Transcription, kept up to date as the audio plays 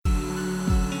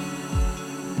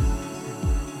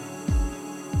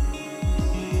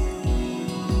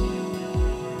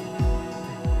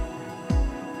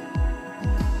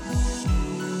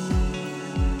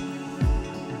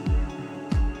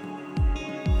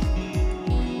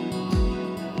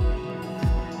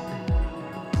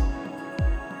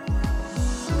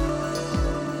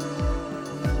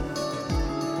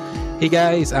Hey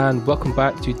guys, and welcome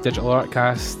back to Digital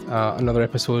Artcast. Another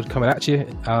episode coming at you.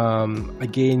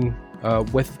 Again,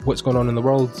 with what's going on in the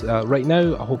world right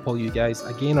now, I hope all you guys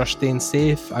again are staying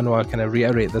safe. I know I kind of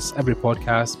reiterate this every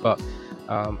podcast, but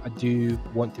I do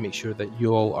want to make sure that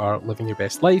you all are living your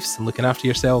best lives and looking after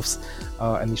yourselves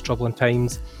in these troubling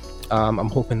times. I'm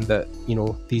hoping that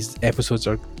these episodes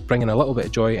are bringing a little bit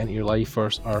of joy into your life,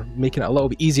 or making it a little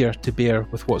bit easier to bear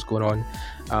with what's going on.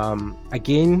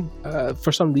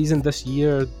 For some reason this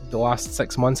year, the last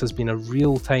 6 months has been a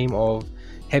real time of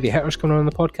heavy hitters coming on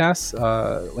the podcast.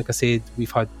 Like I said,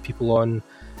 we've had people on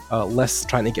lists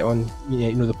trying to get on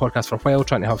the podcast for a while,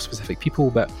 trying to have specific people,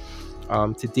 but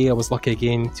today I was lucky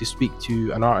again to speak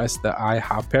to an artist that I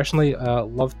have personally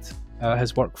loved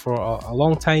his work for a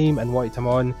long time and wanted him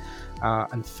on.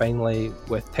 And finally,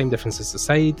 with time differences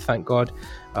aside, thank God,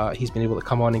 he's been able to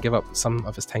come on and give up some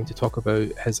of his time to talk about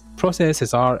his process,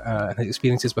 his art, and his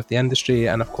experiences with the industry,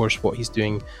 and of course what he's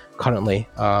doing currently.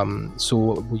 So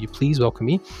will you please welcome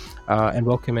me and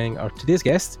welcoming our today's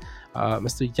guest,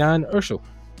 Mr. Jan Urschel.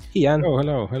 Hey Jan.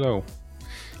 Oh, hello.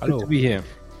 Good to be here.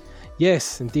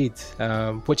 Yes, indeed.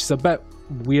 Which is a bit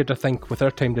weird, I think, with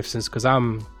our time differences, because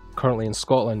I'm currently in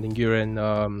Scotland and you're in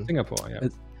Singapore. Yeah.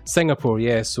 Singapore,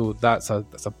 yeah. So that's a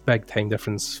big time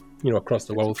difference, across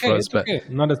the world for us. But okay.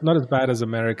 Not as bad as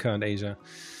America and Asia.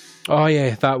 Oh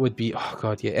yeah, that would be. Oh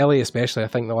god, yeah. LA especially. I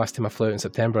think the last time I flew out in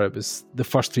September, it was the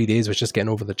first 3 days was just getting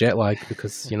over the jet lag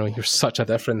because you're such a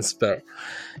difference. But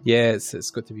yeah,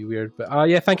 it's good to be weird. But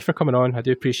yeah, thank you for coming on. I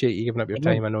do appreciate you giving up your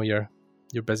time. I know you're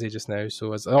busy just now,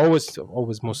 so as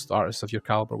always most artists of your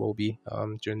caliber will be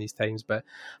during these times. But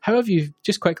how have you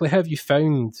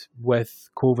found with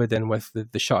COVID and with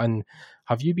the shut-in,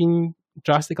 have you been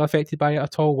drastically affected by it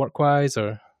at all, work-wise?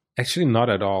 Or actually not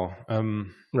at all.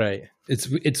 Right,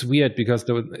 it's weird because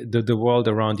the world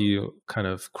around you kind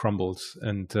of crumbles,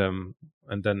 and then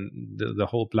the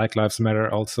whole Black Lives Matter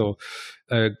also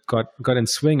got in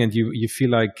swing, and you feel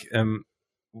like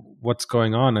what's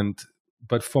going on.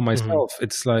 But for myself,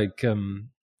 it's like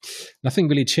nothing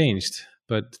really changed.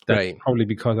 But that's probably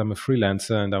because I'm a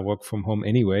freelancer and I work from home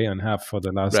anyway, and have for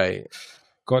the last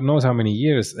God knows how many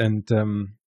years. And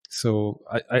so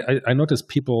I notice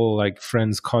people, like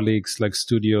friends, colleagues, like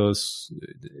studios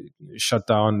shut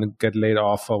down, get laid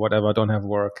off or whatever, don't have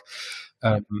work,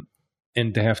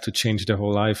 and they have to change their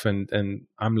whole life. And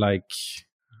I'm like,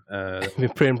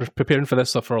 been preparing for this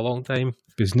stuff for a long time.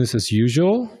 Business as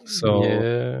usual. So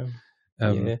yeah.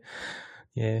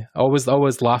 I always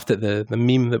laughed at the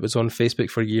meme that was on Facebook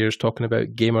for years talking about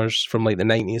gamers from like the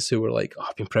 90s who were like,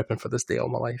 I've been prepping for this day all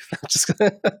my life.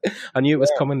 I knew it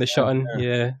was coming, the shut-in.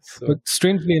 Yeah. So. But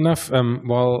strangely enough,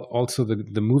 while also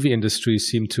the movie industry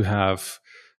seemed to have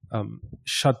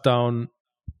shut down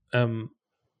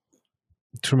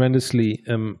tremendously,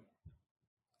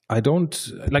 I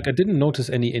didn't notice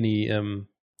any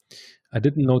I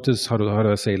didn't notice how do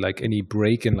I say, like, any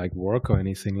break in like work or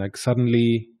anything. Like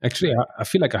suddenly, actually, I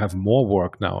feel like I have more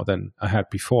work now than I had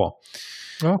before.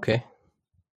 Okay.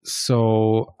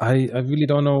 So I really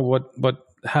don't know what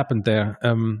happened there.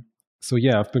 So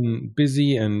yeah, I've been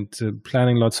busy and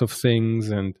planning lots of things,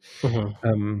 and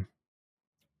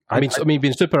you've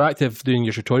been super active doing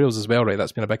your tutorials as well, right?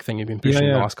 That's been a big thing you've been pushing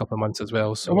the last couple of months as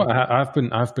well. So I've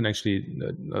been actually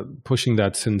pushing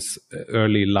that since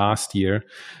early last year.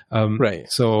 Right.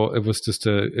 So it was just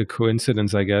a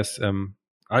coincidence, I guess.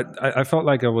 I felt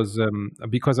like I was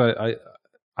because I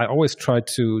always tried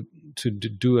to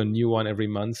do a new one every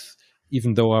month,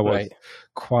 even though I was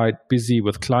quite busy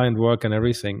with client work and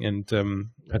everything. And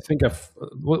I think it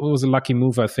was a lucky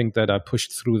move. I think that I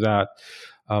pushed through that.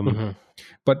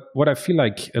 But what I feel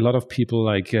like a lot of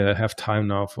people have time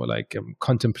now for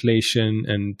contemplation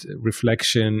and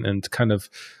reflection and kind of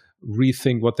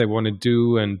rethink what they want to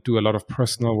do and do a lot of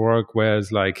personal work.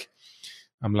 Whereas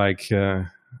I'm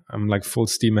full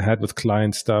steam ahead with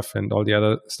client stuff and all the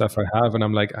other stuff I have. And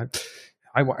I'm like,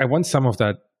 I want some of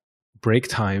that break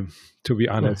time, to be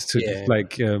honest, to just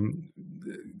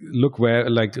look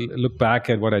back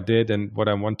at what I did and what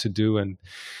I want to do. And,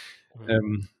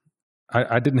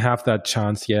 I didn't have that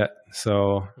chance yet,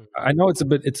 so I know it's a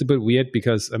bit weird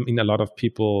because a lot of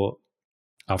people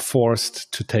are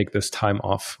forced to take this time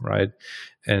off, right?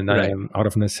 And I am out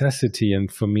of necessity,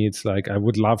 and for me, it's like I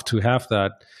would love to have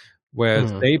that,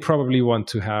 whereas they probably want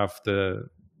to have the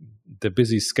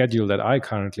busy schedule that I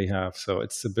currently have. So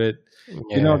it's a bit,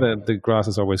 the grass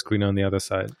is always greener on the other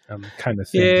side, kind of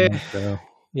thing. Yeah. So.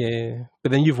 Yeah,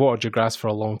 but then you've watered your grass for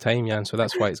a long time, Jan, so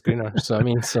that's why it's greener. So I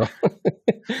mean,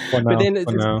 but then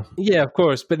yeah, of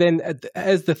course. But then it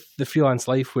is the freelance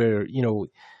life where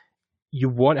you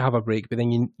want to have a break, but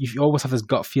then you always have this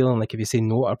gut feeling like if you say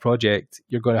no to a project,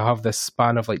 you're going to have this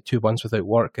span of like 2 months without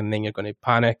work, and then you're going to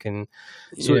panic. And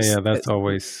so that's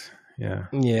always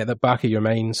at the back of your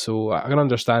mind. So I can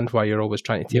understand why you're always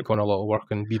trying to take on a lot of work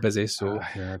and be busy. So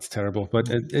it's terrible, but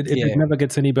it never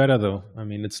gets any better though. I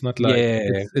mean, it's not like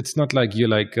it's not like you're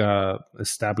like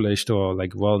established or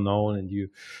like well known and you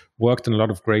worked on a lot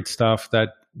of great stuff. That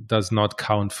does not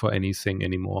count for anything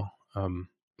anymore.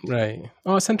 Right.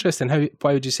 Oh, it's interesting.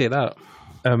 Why would you say that?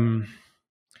 I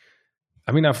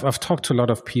mean, I've talked to a lot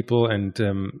of people and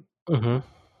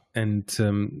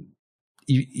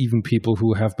even people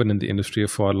who have been in the industry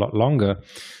for a lot longer.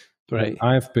 Right. than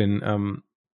I've been,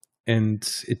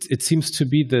 and it seems to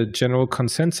be the general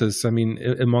consensus. I mean,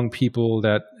 among people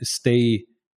that stay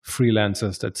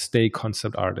freelancers, that stay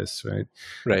concept artists, right?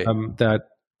 Right. That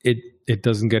it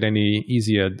doesn't get any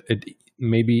easier. It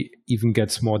maybe even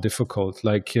gets more difficult.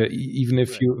 Like even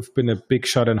if you've been a big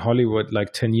shot in Hollywood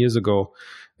like 10 years ago,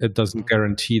 it doesn't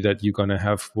guarantee that you're going to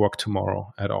have work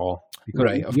tomorrow at all.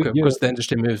 Because of course, the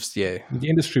industry moves. Yeah, the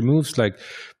industry moves. Like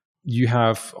you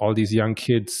have all these young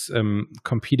kids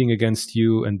competing against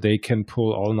you, and they can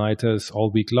pull all-nighters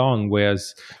all week long,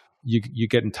 whereas you're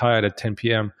getting tired at 10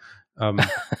 p.m.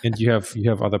 And you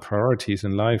have other priorities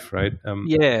in life, right?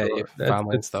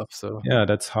 Family and stuff. So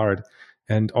that's hard.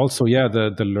 And also,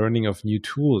 the learning of new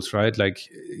tools, right? Like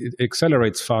it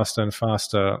accelerates faster and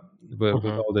faster with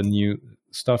all the new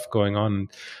stuff going on.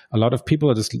 A lot of people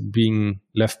are just being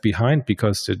left behind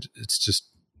because it's just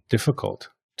difficult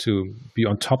to be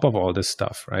on top of all this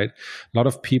stuff, right? A lot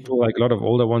of people, like a lot of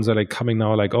older ones are like coming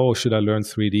now like, oh, should I learn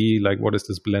 3D? Like, what is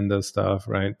this Blender stuff,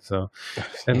 right? So,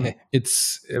 and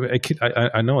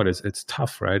I know it's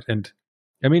tough, right? And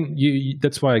I mean,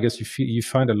 that's why I guess you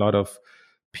find a lot of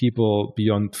people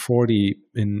beyond 40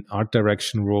 in art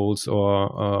direction roles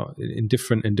or in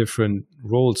different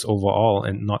roles overall,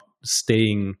 and not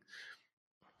staying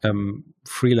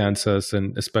freelancers,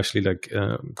 and especially like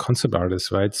concept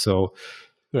artists, right? So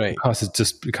because it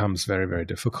just becomes very, very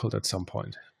difficult at some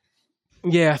point.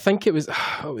 I think I was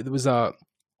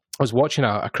watching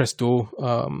a Chris Do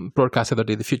broadcast the other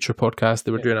day, the Future podcast.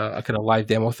 They were doing a kind of live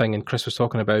demo thing, and Chris was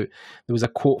talking about, there was a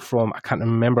quote from, I can't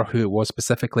remember who it was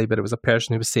specifically, but it was a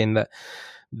person who was saying that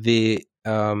the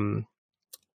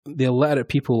illiterate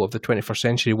people of the 21st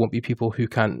century won't be people who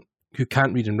can't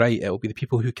read and write. It will be the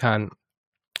people who can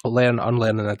learn,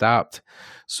 unlearn, and adapt.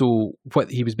 So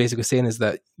what he was basically saying is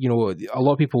that, you know, a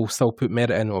lot of people still put merit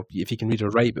in, or if you can read or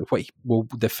write, but what will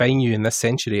define you in this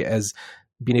century is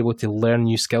being able to learn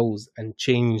new skills and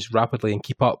change rapidly and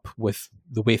keep up with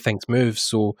the way things move.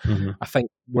 So I think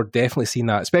we're definitely seeing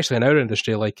that, especially in our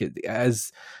industry, like it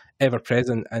is ever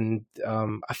present. And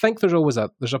I think there's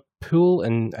a pull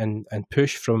and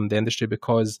push from the industry,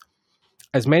 because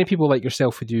as many people like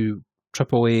yourself who do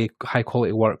AAA high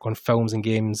quality work on films and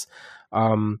games,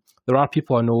 there are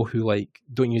people I know who like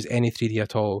don't use any 3D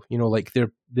at all. You know, like their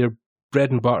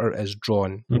bread and butter is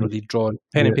drawn. You know, they draw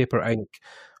pen and paper, ink,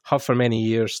 have for many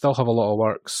years, still have a lot of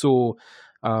work. So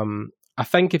I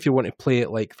think if you want to play it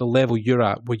like the level you're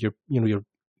at, where you're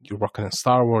working on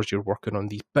Star Wars, you're working on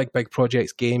these big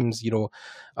projects, games, you know,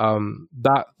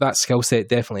 that skill set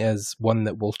definitely is one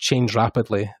that will change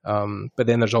rapidly. But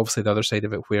then there's obviously the other side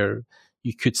of it where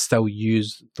you could still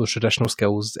use those traditional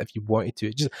skills if you wanted to.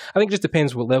 I think it just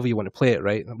depends what level you want to play it,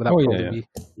 right? But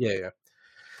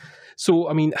So,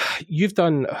 I mean, you've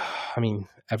done,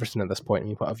 everything at this point. I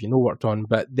mean, what have you worked on?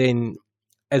 But then,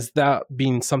 is that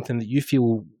been something that you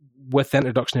feel with the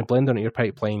introduction of Blender into your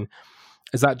pipeline,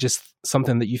 is that just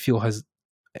something that you feel has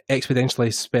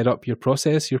exponentially sped up your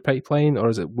process, your pipeline, or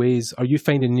is it are you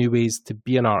finding new ways to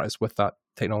be an artist with that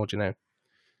technology now?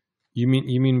 You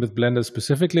mean with Blender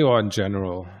specifically, or in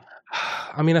general?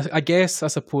 I mean, I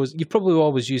suppose you've probably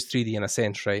always used 3D in a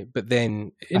sense, right? But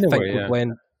then with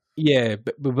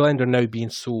Blender now being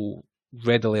so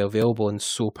readily available and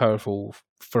so powerful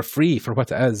for free for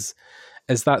what it is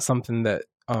that something that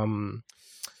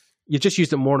you just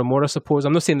used it more and more, I suppose?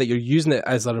 I'm not saying that you're using it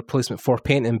as a replacement for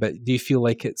painting, but do you feel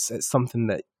like it's something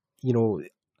that, you know,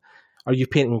 are you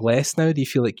painting less now? Do you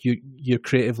feel like you're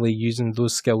creatively using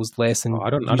those skills less? And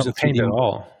I don't paint at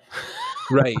all.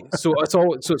 Right. So it's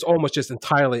almost just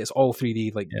entirely, it's all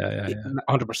 3D, like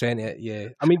 100%. Yeah.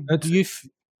 I mean, do you?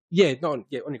 On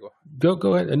you go.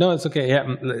 Go ahead. No, it's okay. Yeah,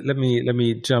 let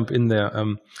me jump in there.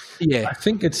 I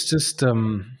think it's just. I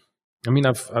mean,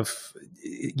 I've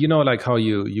you know, like how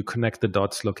you connect the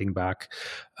dots looking back,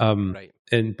 right.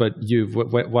 But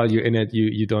while you're in it,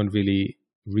 you don't really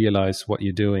realize what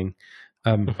you're doing.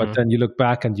 But then you look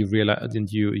back and you realize, and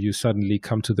you suddenly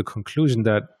come to the conclusion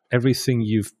that everything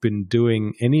you've been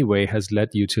doing anyway has led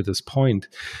you to this point,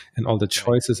 and all the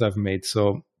choices I've made.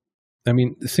 So, I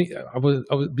mean,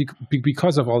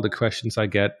 because of all the questions I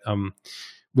get,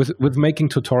 with making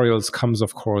tutorials comes,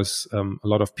 of course, a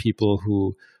lot of people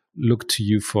who look to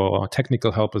you for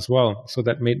technical help as well. So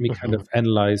that made me kind of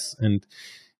analyze and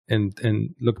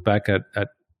look back at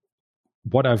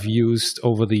what I've used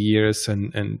over the years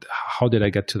and how did I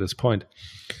get to this point.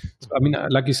 So, I mean,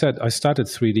 like you said, I started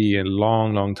 3D a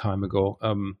long time ago.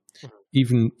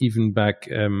 Even back,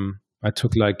 I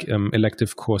took like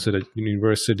elective course at a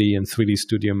university in 3D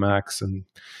Studio Max, and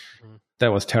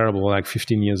that was terrible, like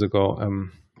 15 years ago.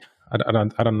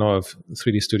 I don't know if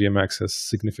 3D Studio Max has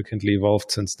significantly evolved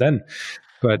since then,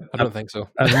 but I don't think so.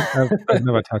 I've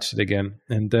never touched it again.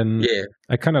 And then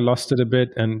I kind of lost it a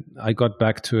bit, and I got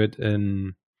back to it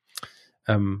in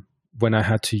when I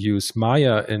had to use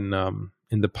Maya in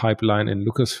the pipeline in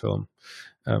Lucasfilm,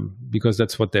 because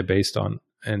that's what they're based on.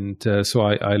 And so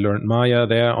I learned Maya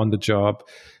there on the job,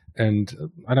 and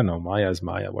I don't know, Maya is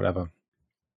Maya, whatever.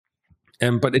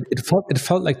 But it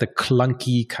felt like the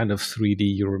clunky kind of 3D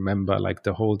you remember, like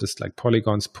the whole just like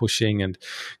polygons pushing and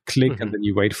click, and then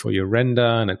you wait for your render,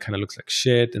 and it kind of looks like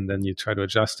shit, and then you try to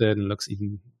adjust it, and it looks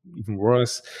even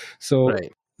worse. So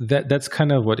that's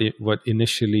kind of what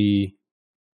initially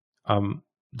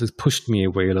just pushed me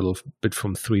away a little bit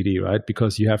from 3D, right?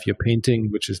 Because you have your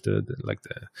painting, which is the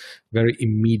very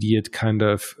immediate kind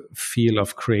of feel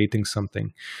of creating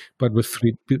something. But with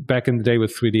back in the day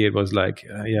with 3D, it was like,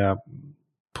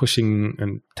 pushing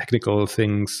and technical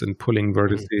things and pulling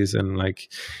vertices and like,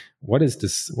 what is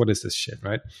this shit,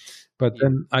 right? But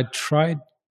then I tried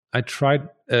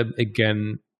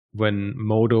again when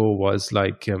Modo was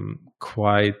like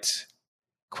quite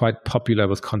popular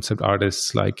with concept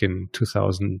artists, like in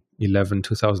 2011,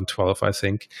 2012, I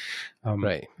think.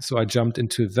 So I jumped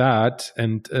into that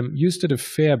and used it a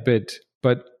fair bit,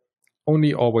 but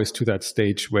only always to that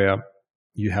stage where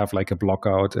you have like a block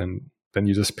out and then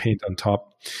you just paint on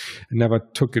top. I never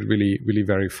took it really, really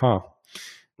very far.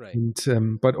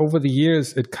 And, but over the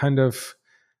years, it kind of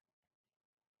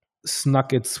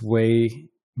snuck its way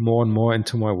more and more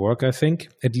into my work, I think,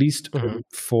 at least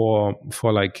for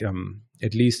like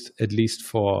at least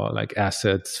for like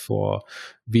assets, for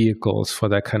vehicles, for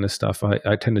that kind of stuff.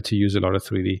 I tended to use a lot of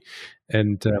 3D,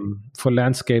 and for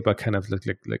landscape, I kind of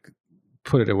like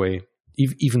put it away.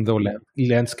 Even though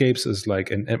landscapes is like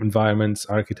an environments,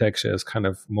 architecture is kind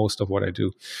of most of what I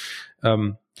do,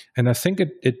 and I think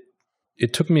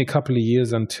it took me a couple of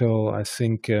years until I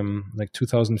think like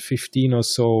 2015 or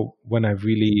so when I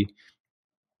really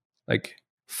like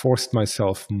forced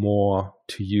myself more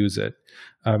to use it.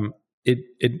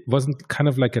 It wasn't kind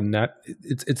of like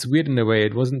it's weird in a way.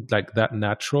 It wasn't like that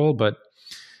natural, but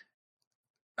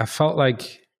I felt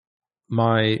like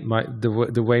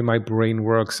the way my brain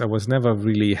works, I was never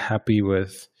really happy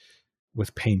with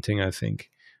painting, I think.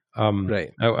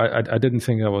 I didn't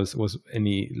think I was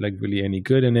really any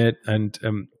good in it, and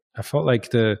I felt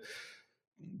like the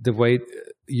way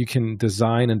you can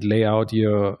design and lay out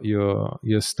your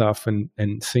stuff and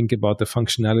think about the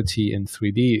functionality in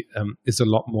 3D is a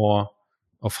lot more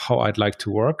of how I'd like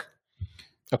to work.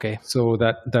 Okay. So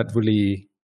that really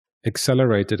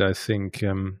accelerated, I think,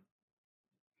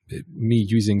 me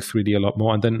using 3D a lot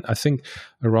more. And then I think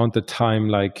around the time,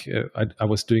 like I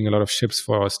was doing a lot of ships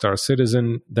for Star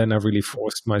Citizen, then I really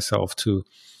forced myself to,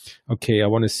 okay, I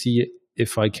want to see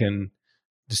if I can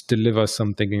just deliver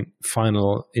something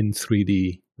final in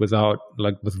 3D with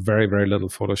very, very little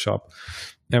Photoshop.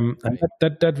 And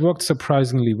that worked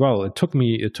surprisingly well. It took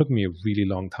me a really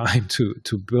long time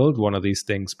to build one of these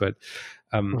things, but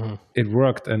it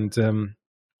worked. And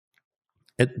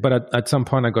but at some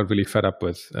point I got really fed up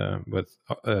with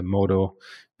Modo,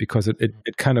 because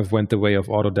it kind of went the way of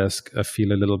Autodesk, I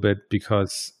feel, a little bit,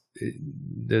 because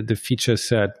the feature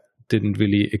set didn't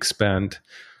really expand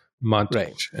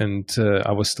much, and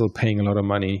I was still paying a lot of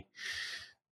money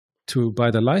to buy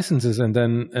the licenses. And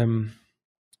then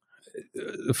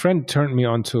a friend turned me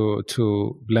on to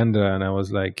Blender, and I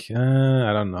was like,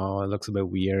 I don't know, it looks a bit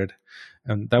weird.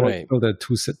 And that was still the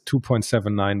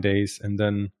 2.79 days. And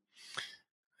then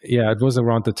it was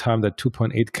around the time that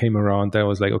 2.8 came around that I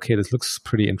was like, okay, this looks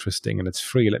pretty interesting and it's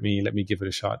free. Let me give it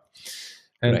a shot.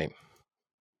 And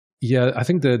I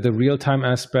think the real-time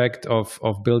aspect of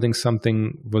building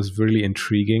something was really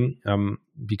intriguing,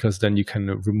 because then you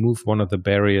can remove one of the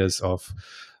barriers of,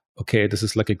 okay, this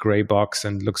is like a gray box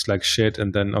and looks like shit,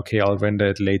 and then, okay, I'll render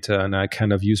it later, and I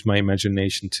kind of use my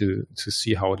imagination to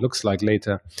see how it looks like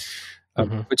later,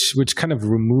 which kind of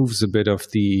removes a bit of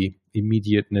the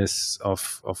immediateness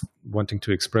of wanting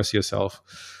to express yourself.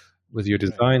 with your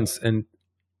designs.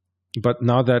 But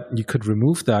now that you could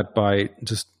remove that by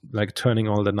just like turning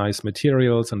all the nice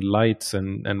materials and lights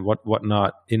and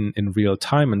whatnot in real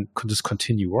time, and could just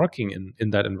continue working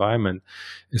in that environment,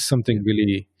 is something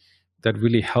really that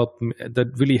really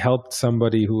helped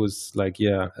somebody who was like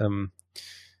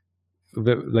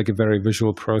like a very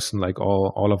visual person, like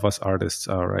all of us artists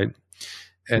are, right?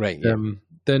 And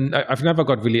then I've never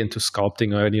got really into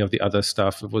sculpting or any of the other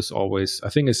stuff. It was always, I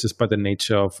think it's just by the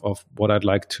nature of what I'd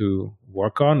like to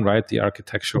work on, right? The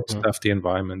architectural stuff, the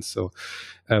environment. So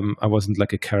I wasn't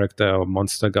like a character or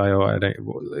monster guy, or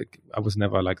I was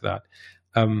never like that.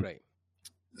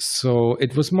 So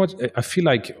it was much, I feel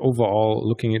like overall,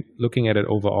 looking at it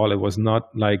overall, it was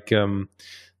not like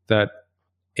that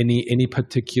any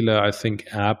particular, I think,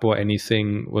 app or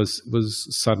anything was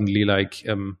suddenly like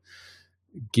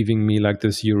giving me like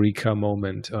this eureka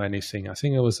moment or anything. I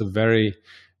think it was a very,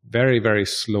 very, very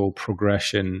slow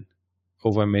progression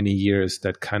over many years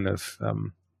that kind of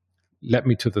led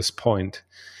me to this point.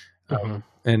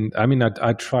 And I mean,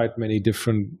 I tried many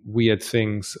different weird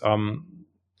things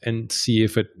and see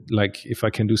if I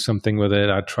can do something with it.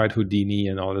 I tried Houdini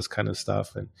and all this kind of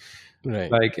stuff, and yeah,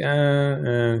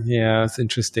 it's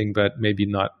interesting, but maybe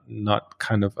not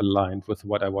kind of aligned with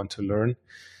what I want to learn.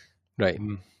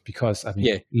 Because I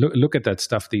mean, look at that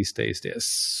stuff these days. There's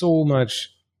so much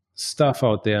stuff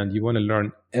out there, and you want to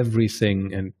learn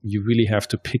everything, and you really have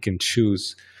to pick and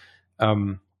choose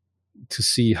to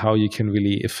see how you can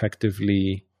really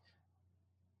effectively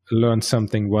learn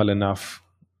something well enough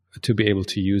to be able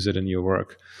to use it in your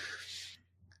work.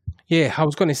 Yeah, I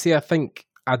was going to say, I think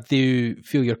I do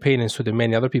feel your pain, and so do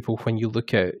many other people, when you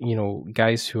look at,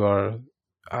 guys who are,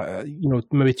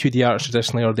 maybe 2D artists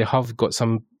traditionally, or they have got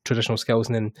some traditional skills,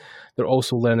 and then they're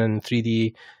also learning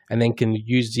 3D and then can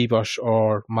use ZBrush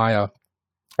or Maya,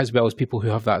 as well as people who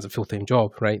have that as a full-time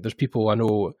job, right? There's people I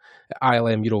know at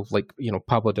ILM,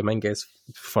 Pablo Dominguez,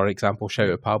 for example,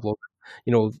 shout out Pablo.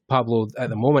 Pablo at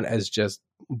the moment is just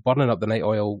burning up the night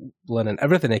oil, learning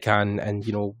everything he can, and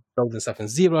building stuff in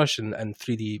ZBrush and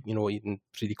 3D, even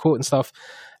 3D coat and stuff.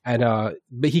 And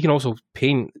but he can also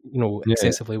paint,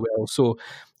 excessively well. So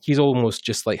he's almost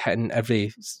just like hitting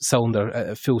every cylinder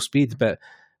at full speed. But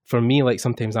for me, like,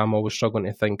 sometimes I'm always struggling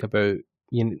to think about,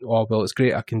 well, it's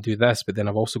great I can do this, but then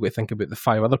I've also got to think about the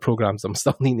 5 other programs I'm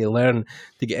still needing to learn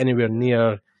to get anywhere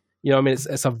near.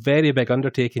 It's a very big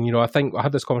undertaking. I think I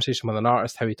had this conversation with an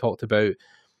artist, how he talked about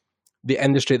the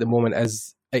industry at the moment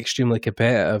is extremely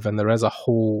competitive, and there is a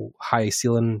whole high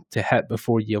ceiling to hit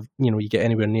before you get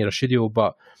anywhere near a studio.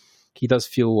 But he does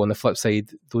feel, on the flip side,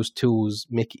 those tools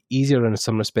make it easier in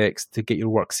some respects to get your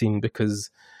work seen, because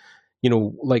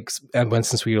like, and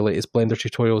since we your latest Blender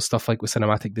tutorials, stuff like with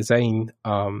cinematic design,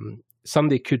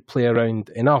 somebody could play around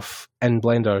enough in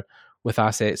Blender with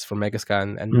assets for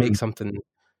Megascan and make something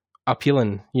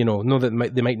appealing. Know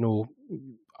that they might know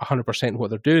 100%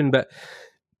 what they're doing, but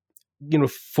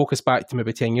focus back to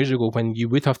maybe 10 years ago when you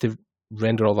would have to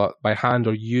render all that by hand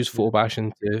or use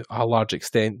Photobashing to a large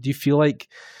extent. Do you feel like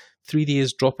 3D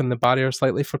is dropping the barrier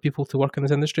slightly for people to work in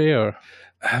this industry, or?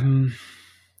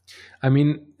 I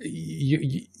mean,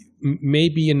 you,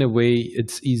 maybe in a way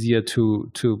it's easier to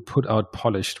put out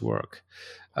polished work.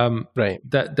 Right.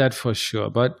 That for sure.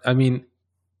 But I mean,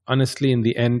 honestly, in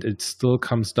the end, it still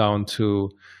comes down to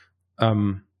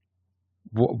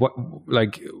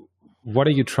what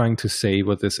are you trying to say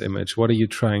with this image? What are you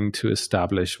trying to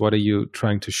establish? What are you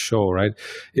trying to show, right?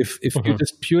 If you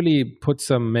just purely put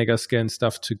some Megascan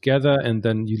stuff together and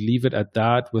then you leave it at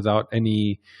that without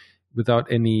any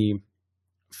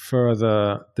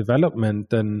further development,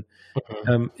 then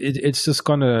it's just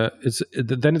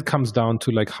then it comes down to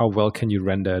like, how well can you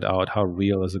render it out? How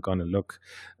real is it gonna look?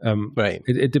 Right.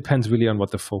 It depends really on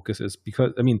what the focus is,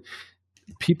 because I mean,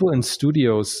 people in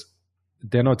studios,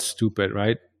 they're not stupid,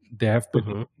 right? They have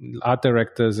been art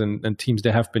directors and teams.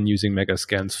 They have been using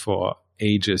Megascans for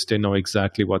ages. They know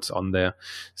exactly what's on there.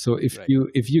 So if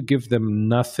you give them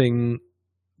nothing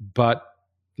but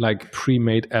like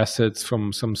pre-made assets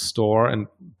from some store and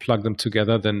plug them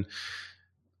together, then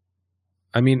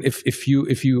I mean, if you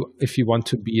want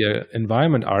to be an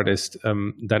environment artist,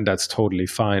 then that's totally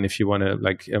fine. If you want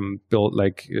to build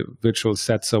virtual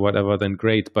sets or whatever, then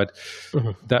great. But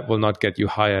that will not get you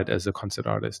hired as a concept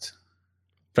artist.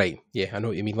 Right. Yeah, I know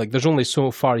what you mean. Like, there's only so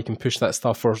far you can push that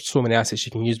stuff, or so many assets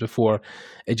you can use before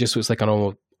it just looks like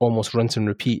an almost rinse and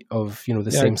repeat of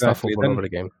the same stuff over and over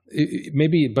again.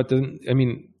 Maybe, but then I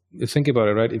mean, think about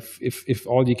it, right? If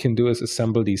all you can do is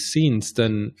assemble these scenes,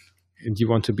 then and you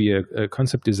want to be a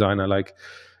concept designer, like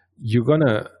you're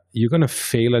gonna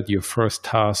fail at your first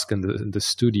task in the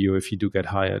studio if you do get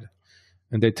hired.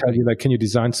 and they tell you like, can you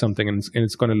design something, and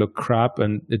it's going to look crap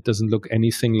and it doesn't look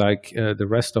anything like the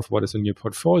rest of what is in your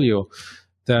portfolio,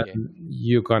 then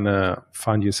you're going to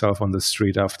find yourself on the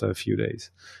street after a few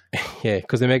days. Yeah,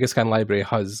 because the Megascan library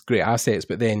has great assets,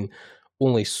 but then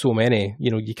only so many.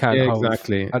 You can't have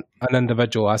an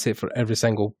individual asset for every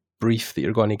single brief that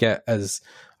you're going to get as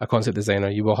a concept designer.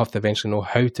 You will have to eventually know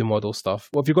how to model stuff.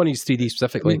 Well, if you're going to use 3D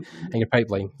specifically in your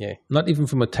pipeline, not even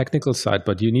from a technical side,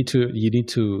 but you need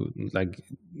to like,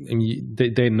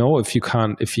 they know if you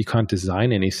can't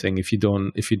design anything, if you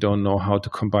don't know how to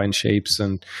combine shapes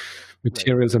and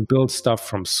materials and build stuff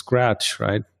from scratch,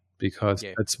 right? Because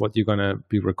that's what you're going to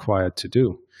be required to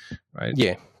do, right?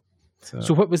 Yeah.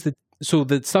 So what was the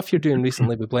stuff you're doing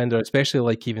recently with Blender, especially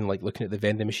like even like looking at the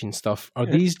vending machine stuff, are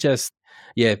these just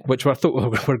which I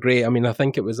thought were great. I mean, I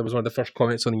think it was one of the first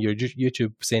comments on your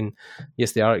YouTube saying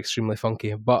yes, they are extremely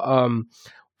funky. But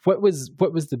what was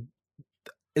the?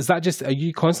 Is that just, are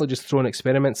you constantly just throwing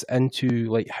experiments into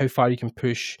like how far you can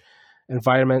push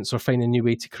environments or find a new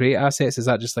way to create assets? Is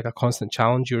that just like a constant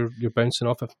challenge you're bouncing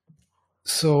off of?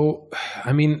 So,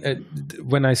 I mean,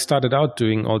 when I started out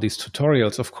doing all these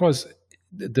tutorials, of course,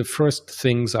 the first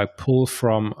things I pull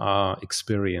from are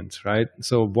experience, right?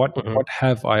 So what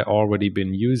have I already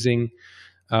been using?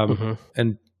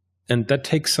 And that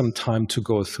takes some time to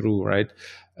go through, right?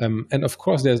 And of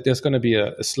course, there's going to be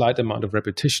a slight amount of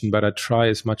repetition, but I try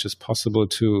as much as possible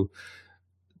to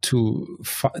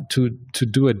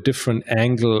do a different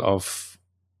angle of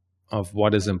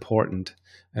what is important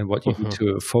and what you need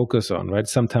to focus on, right?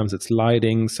 Sometimes it's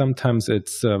lighting, sometimes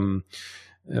it's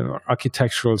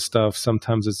architectural stuff,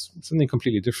 sometimes it's something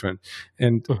completely different.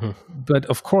 And but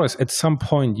of course, at some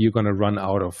point you're going to run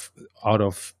out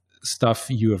of stuff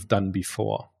you have done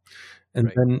before,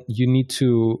 and then you need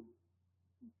to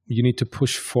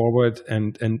push forward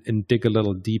and dig a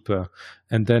little deeper.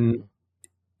 And then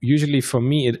usually for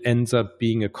me, it ends up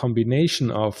being a combination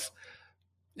of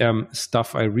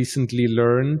stuff I recently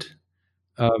learned,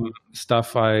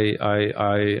 stuff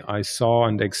I saw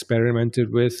and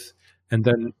experimented with, and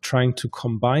then trying to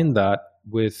combine that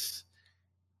with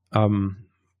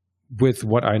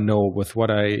what I know, with what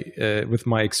with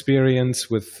my experience,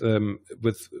 with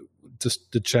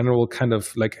just the general kind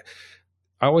of like.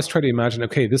 I always try to imagine,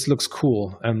 okay, this looks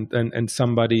cool, and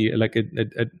somebody like it.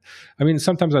 I mean,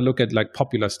 sometimes I look at like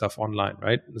popular stuff online,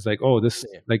 right? It's like, oh, this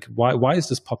like why is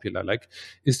this popular? Like,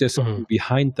 is there something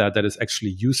behind that is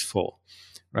actually useful,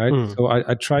 right? So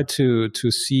I try to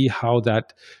see how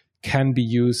that can be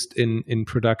used in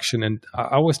production, and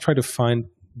I always try to find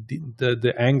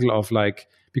the angle of like,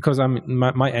 because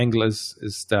my angle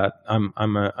is that I'm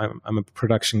a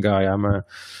production guy.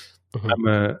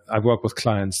 I work with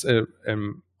clients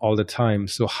all the time.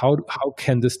 So how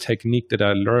can this technique that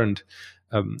I learned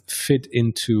fit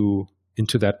into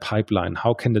that pipeline?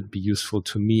 How can it be useful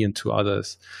to me and to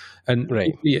others? And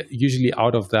usually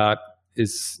out of that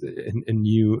is a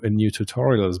new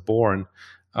tutorial is born.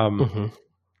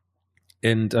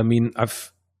 And I mean,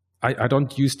 I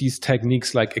don't use these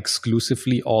techniques like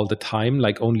exclusively all the time,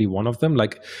 like only one of them.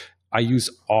 Like I use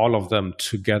all of them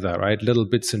together, right? Little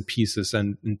bits and pieces,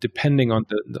 and depending on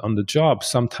the job,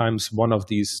 sometimes one of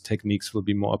these techniques will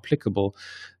be more applicable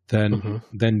than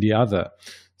the other.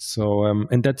 So,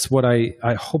 and that's what I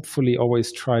hopefully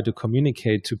always try to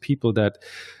communicate to people, that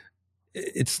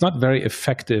it's not very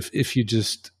effective if you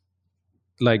just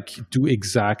like do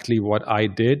exactly what I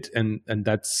did and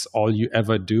that's all you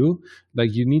ever do. Like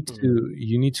you need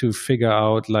to figure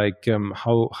out like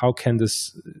how can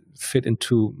this fit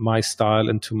into my style,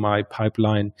 into my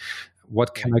pipeline?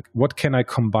 What can I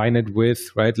combine it with,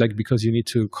 right? Like, because you need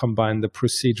to combine the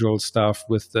procedural stuff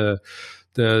with the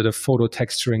photo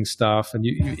texturing stuff, and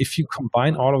if you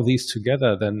combine all of these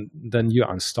together, then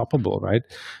you're unstoppable, right?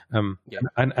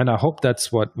 And I hope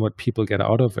that's what people get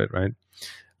out of it, right?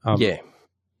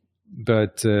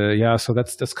 But so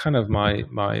that's kind of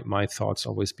my thoughts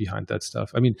always behind that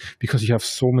stuff. I mean, because you have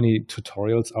so many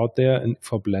tutorials out there and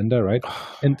for Blender, right?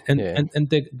 And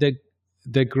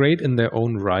they're great in their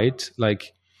own right,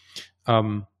 like,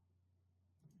 but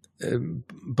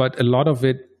a lot of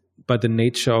it, by the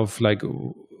nature of like who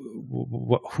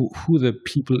the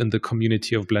people in the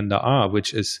community of Blender are,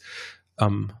 which is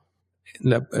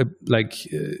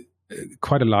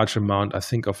quite a large amount, I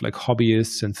think, of like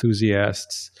hobbyists,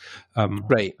 enthusiasts,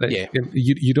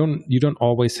 You don't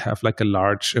always have like a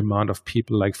large amount of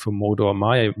people like for Modo or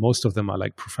Maya. Most of them are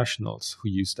like professionals who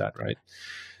use that, right?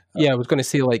 I was going to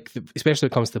say, like, especially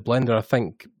when it comes to Blender, I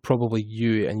think probably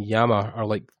you and Yama are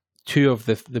like two of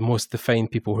the most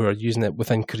defined people who are using it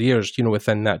within careers,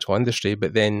 within the actual industry.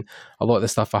 But then a lot of the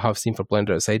stuff I have seen for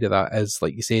Blender outside of that is,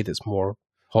 like you said, it's more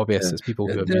hobbyists. It's people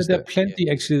who have used it.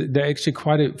 Actually, there are actually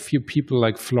quite a few people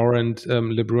like Florent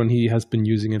Lebrun. He has been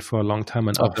using it for a long time,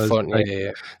 and others. Florent,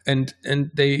 yeah. And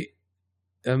they,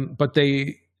 but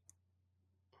they.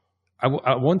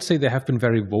 I won't say they have been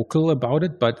very vocal about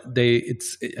it, but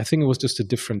I think it was just a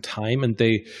different time, and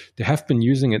they have been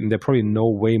using it, and they probably know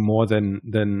way more than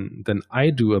I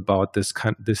do about this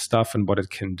stuff and what it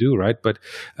can do, right? But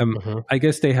I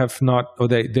guess they have not, or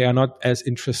they are not as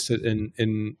interested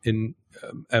in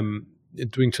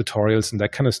doing tutorials and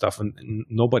that kind of stuff, and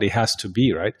nobody has to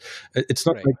be, right? It's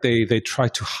not like they try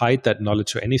to hide that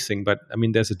knowledge or anything, but I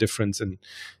mean, there's a difference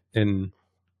in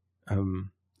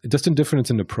just a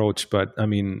difference in approach. But I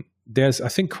mean, there's, I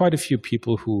think, quite a few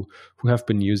people who have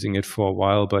been using it for a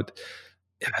while, but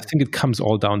I think it comes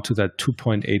all down to that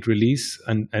 2.8 release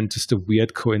and just a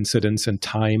weird coincidence in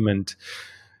time and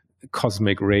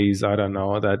cosmic rays, I don't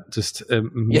know, that just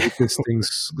make these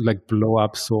things like blow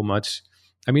up so much.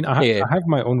 I mean, I have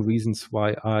my own reasons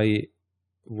why I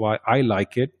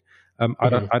like it.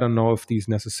 I don't know if these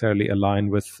necessarily align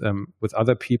with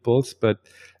other people's, but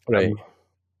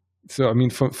so, I mean,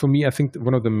 for me, I think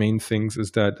one of the main things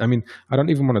is that, I mean, I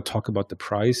don't even want to talk about the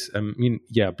price. I mean,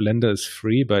 yeah, Blender is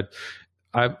free, but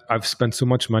I've spent so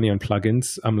much money on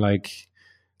plugins. I'm like,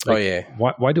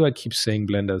 why do I keep saying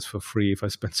Blender is for free if I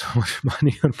spend so much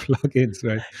money on plugins,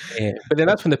 right? Yeah, but then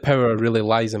that's when the power really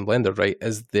lies in Blender, right?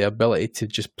 Is the ability to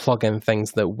just plug in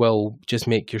things that will just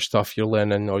make your stuff you're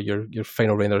learning or your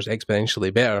final renders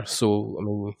exponentially better. So, I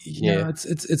mean,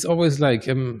 it's always like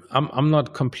I'm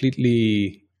not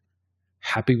completely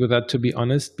happy with that, to be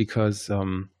honest, because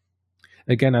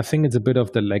again, I think it's a bit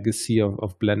of the legacy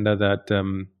of Blender that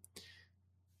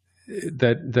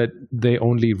they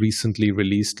only recently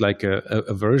released like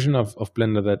a version of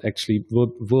Blender that actually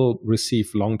will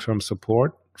receive long-term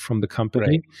support from the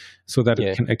company, so that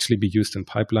it can actually be used in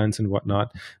pipelines and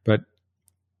whatnot. But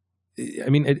I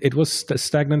mean, it was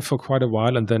stagnant for quite a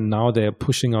while, and then now they're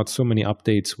pushing out so many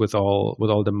updates with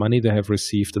all the money they have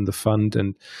received in the fund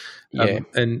and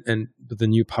the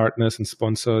new partners and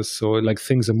sponsors. So like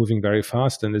things are moving very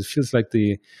fast, and it feels like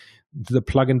the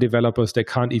plugin developers, they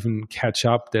can't even catch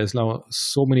up. There's now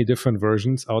so many different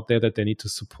versions out there that they need to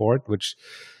support, which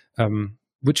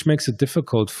makes it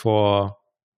difficult for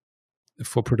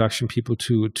production people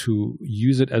to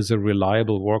use it as a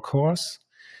reliable workhorse.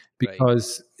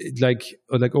 Because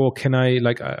can I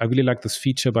really like this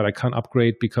feature, but I can't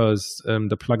upgrade because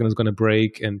the plugin is going to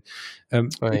break, and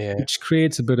which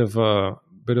creates a bit of a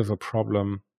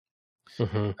problem.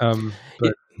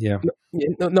 But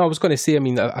no, I was going to say, I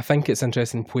mean, I think it's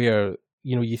interesting where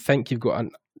you think you've got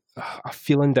a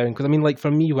feeling down, because I mean, like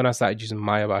for me, when I started using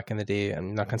Maya back in the day, I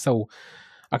mean, I can still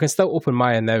open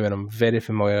Maya now, and I'm very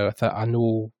familiar with it. I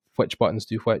know which buttons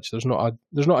do which. There's not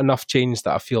enough change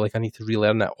that I feel like I need to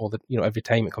relearn it every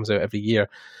time it comes out every year.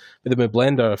 But then with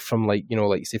Blender, from like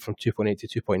you say, from 2.8 to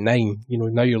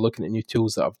 2.9, now you're looking at new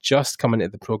tools that have just come into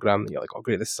the program that you're like, oh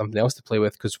great, this is something else to play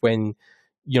with. Because when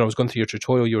I was going through your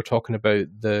tutorial, you were talking about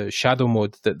the shadow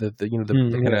mode that the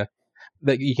kind of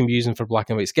that you can be using for black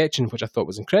and white sketching, which I thought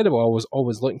was incredible. I was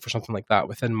always looking for something like that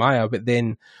within Maya, but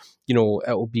then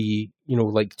it'll be,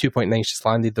 like 2.9 just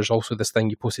landed. There's also this thing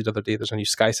you posted the other day. There's a new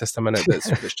sky system in it that's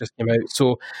just came out.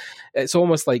 So it's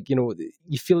almost like, you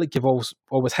feel like you've always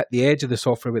hit the edge of the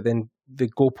software, but then the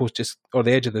goalpost or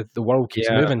the edge of the world keeps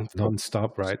moving.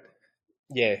 Non-stop, right?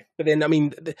 Yeah. But then, I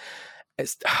mean,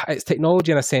 it's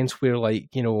technology in a sense where, like,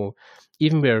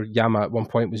 even where Yama at one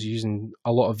point was using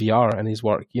a lot of VR in his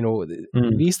work,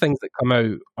 these things that come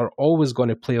out are always going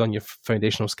to play on your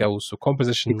foundational skills. So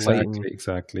composition, lighting,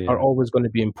 are always going to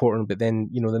be important. But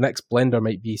then, the next Blender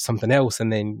might be something else,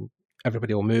 and then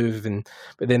everybody will move,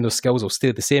 but then those skills will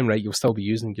stay the same, right? You'll still be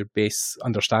using your base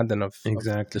understanding of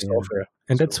the software.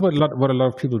 And that's what a lot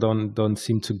of people don't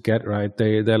seem to get, right?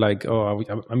 They're like, oh,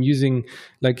 I'm using,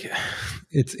 like,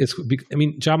 it's. I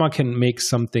mean, Jama can make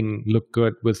something look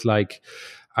good with, like,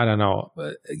 I don't know,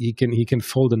 he can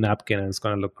fold a napkin and it's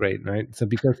going to look great, right? So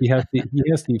because he has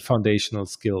the foundational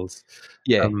skills,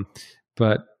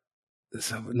 but.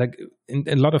 So, like,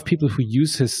 a lot of people who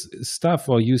use his stuff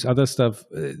or use other stuff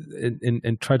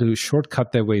and try to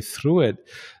shortcut their way through it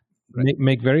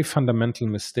make very fundamental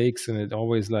mistakes, and it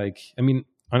always, like, I mean,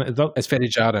 it's very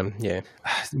jarring. Yeah,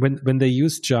 when they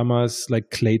use Jama's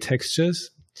like clay textures,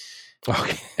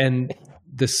 and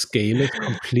the scale is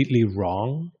completely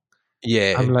wrong.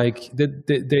 Yeah. I'm like,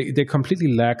 they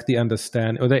completely lack the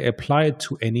understanding, or they apply it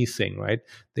to anything, right?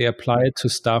 They apply it to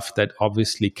stuff that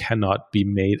obviously cannot be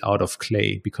made out of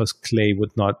clay, because clay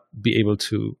would not be able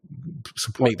to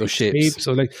support make those shapes.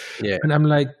 So like, yeah. And I'm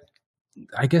like,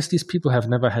 I guess these people have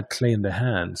never had clay in their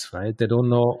hands, right? They don't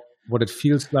know what it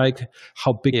feels like,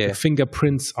 how big the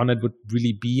fingerprints on it would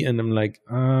really be. And I'm like,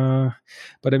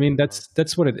 but I mean,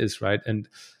 that's what it is, right? And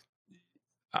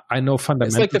I know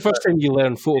fundamentally. It's like the first time you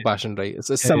learn photo bashing, right?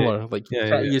 It's similar. Like you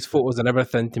try to use photos and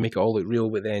everything to make it all look real,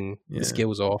 but then the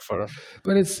scale's off.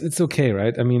 But it's okay,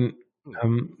 right? I mean,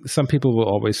 some people will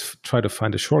always try to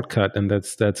find a shortcut, and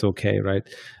that's okay, right?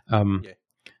 But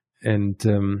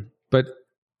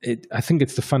I think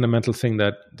it's the fundamental thing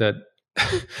that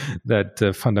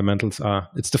fundamentals are.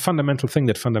 It's the fundamental thing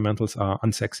that fundamentals are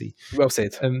unsexy. Well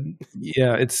said.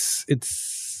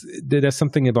 There's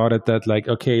something about it that, like,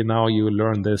 okay, now you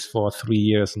learn this for 3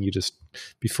 years, and you just,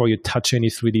 before you touch any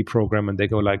 3D program, and they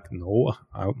go like, no,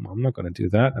 I'm not going to do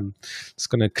that. I'm just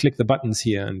going to click the buttons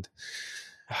here. And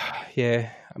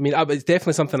yeah, I mean, it's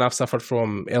definitely something I've suffered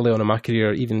from early on in my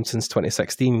career, even since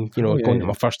 2016. Going to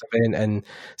my first event and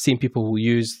seeing people who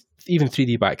use even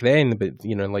 3D back then, but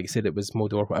like I said, it was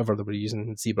Modo or whatever they were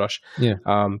using, ZBrush. Yeah.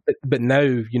 But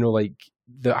now,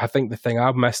 I think the thing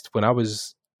I've missed when I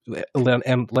was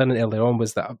learning early on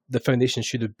was that the foundation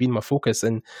should have been my focus.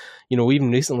 And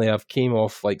even recently I've came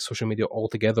off like social media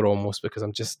altogether almost, because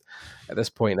I'm just, at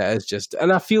this point, it is just,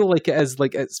 and I feel like it is,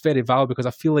 like, it's very valid, because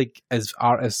I feel like as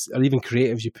artists or even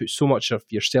creatives, you put so much of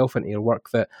yourself into your work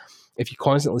that if you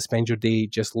constantly spend your day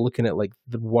just looking at like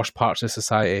the worst parts of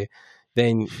society,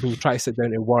 then when you try to sit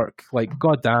down and work, like,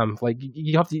 goddamn, like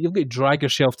you'll get to drag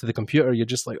yourself to the computer. You're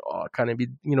just like, oh, can it be?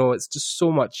 It's just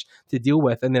so much to deal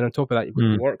with, and then on top of that, you've got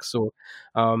to work. So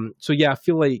yeah, I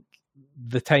feel like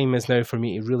the time is now for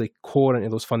me to really core into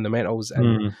those fundamentals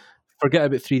and forget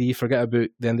about 3D, forget about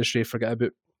the industry, forget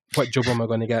about what job am I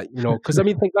going to get? Because I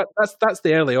mean, that's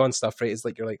the early on stuff, right? It's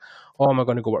like you're like, oh, am I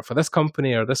going to go work for this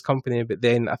company or this company? But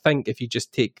then I think if you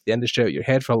just take the industry out of your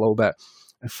head for a little bit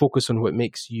and focus on what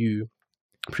makes you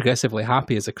progressively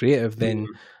happy as a creative, then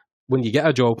when you get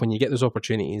a job, when you get those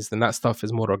opportunities, then that stuff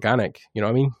is more organic. You know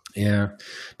what I mean? Yeah,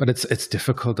 but it's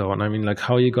difficult though. And I mean, like,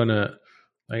 how are you gonna,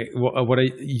 like,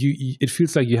 it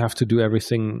feels like you have to do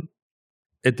everything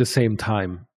at the same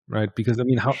time, right? Because I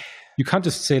mean, how you can't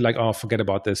just say like, oh, forget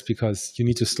about this, because you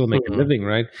need to still make a living,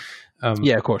 right?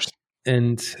 Yeah, of course.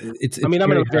 And I mean,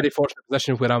 I'm in a very fortunate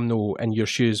position where I'm in your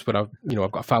shoes, where I've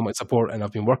got a family support and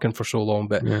I've been working for so long,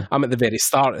 but I'm at the very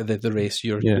start of the race.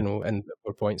 You're, and at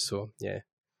your point. So yeah,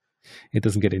 it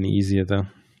doesn't get any easier though.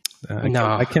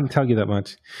 I can't tell you that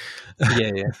much.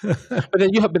 Yeah. But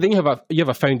then you have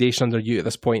a foundation under you at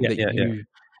this point that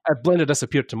if Blender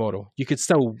disappeared tomorrow, you could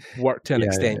still work to an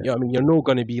extent. I mean, you're not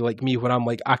going to be like me, where I'm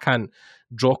like, I can't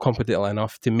draw competently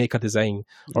enough to make a design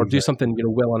or do something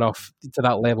well enough to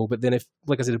that level. But then if,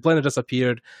 like I said, if Blender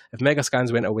disappeared, if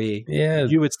Megascans went away,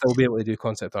 you would still be able to do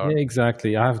concept art. Yeah,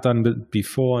 exactly. I've done it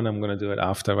before, and I'm going to do it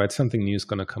after. Right, something new is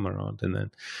going to come around, and then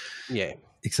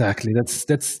exactly. That's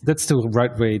the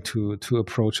right way to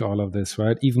approach all of this,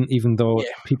 right? Even though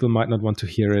people might not want to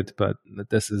hear it, but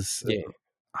this is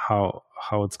how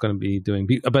it's going to be doing.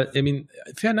 But I mean,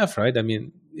 fair enough, right? I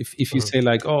mean, if you say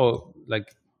like, oh, like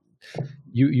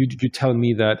you tell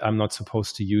me that I'm not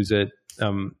supposed to use it,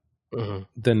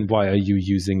 then why are you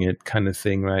using it, kind of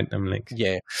thing, right? I'm like,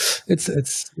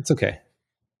 it's okay.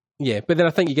 Yeah, but then I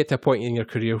think you get to a point in your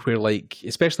career where, like,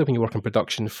 especially when you work in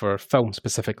production for film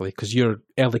specifically, because you're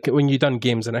early, when you done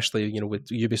games initially, with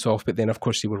Ubisoft, but then of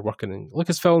course you were working in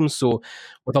Lucasfilm. So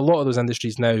with a lot of those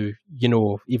industries now,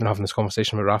 even having this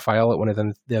conversation with Raphael at one of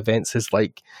the events is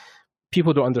like,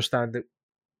 people don't understand that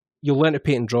you'll learn to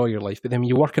paint and draw your life, but then when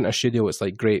you work in a studio, it's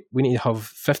like, great, we need to have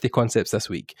 50 concepts this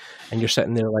week, and you're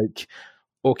sitting there like,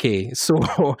 okay,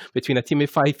 so between a team of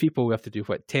 5 people, we have to do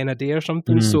 10 a day or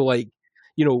something. So like,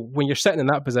 when you're sitting in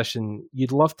that position,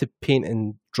 you'd love to paint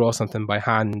and draw something by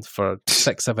hand for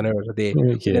 6-7 hours a day.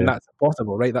 And that's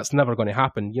impossible, right? That's never going to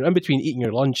happen. In between eating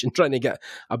your lunch and trying to get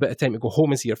a bit of time to go home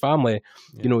and see your family,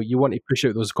 you want to push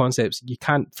out those concepts. You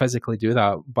can't physically do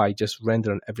that by just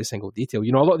rendering every single detail.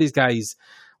 A lot of these guys,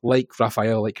 like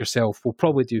Raphael, like yourself, will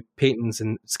probably do paintings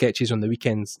and sketches on the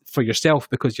weekends for yourself,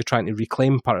 because you're trying to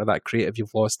reclaim part of that creative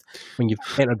you've lost when you've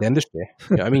entered the industry.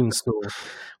 You know what I mean? So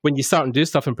when you start and do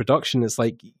stuff in production, it's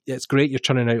like, it's great, you're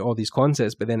churning out all these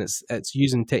concepts, but then it's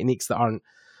using techniques that aren't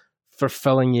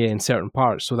fulfilling you in certain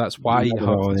parts. So that's why you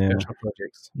have special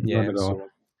projects.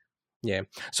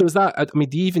 So is that, I mean,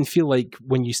 do you even feel like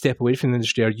when you step away from the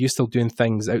industry, are you still doing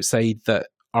things outside that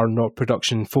are not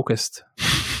production focused?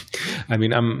 I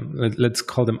mean, let's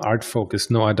call them art focused.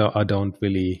 No, I don't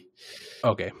really.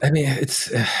 Okay. I mean, it's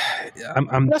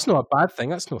that's not a bad thing.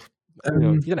 That's not.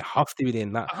 You don't have to be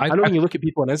doing that. I know when you look at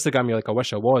people on Instagram, you're like, I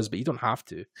wish I was, but you don't have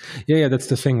to. Yeah, that's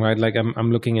the thing, right? Like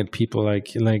I'm looking at people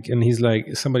like, and he's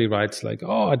like, somebody writes like,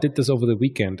 oh, I did this over the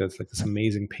weekend. That's like this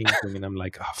amazing painting, and I'm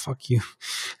like, oh, fuck you,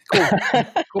 go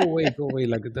away.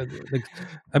 Like,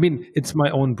 I mean, it's my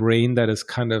own brain that is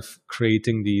kind of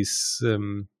creating these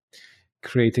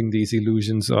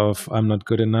illusions of I'm not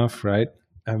good enough, right?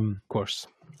 Of course.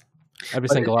 Every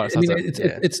single artist has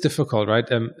it's difficult, right?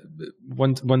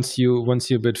 Once you're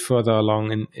a bit further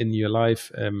along in your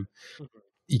life,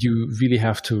 you really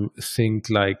have to think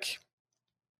like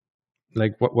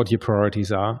what your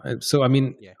priorities are. So I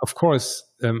mean, of course,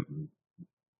 you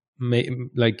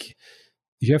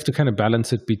have to kind of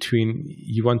balance it between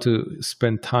you want to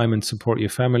spend time and support your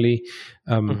family.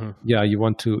 You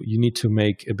need to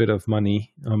make a bit of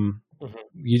money.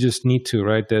 You just need to,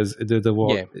 right? There's the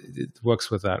work. It works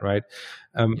with that, right?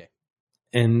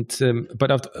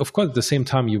 But of course, at the same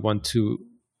time, you want to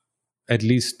at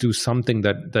least do something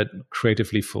that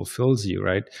creatively fulfills you,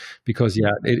 right? Because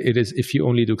it is. If you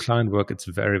only do client work, it's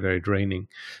very, very draining.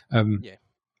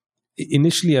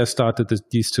 Initially, I started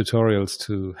these tutorials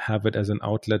to have it as an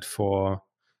outlet for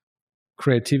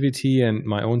creativity and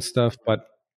my own stuff, but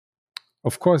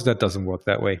of course, that doesn't work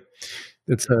that way.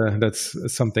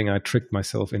 That's something I tricked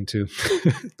myself into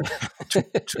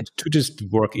to just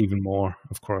work even more,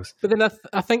 of course. But then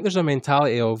I think there's a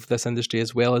mentality of this industry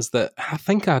as well, is that I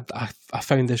think I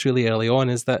found this really early on,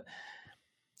 is that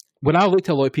when I looked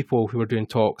at a lot of people who were doing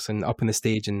talks and up on the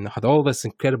stage and had all this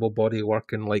incredible body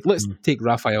work, and like, let's take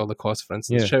Raphael Lacoste, for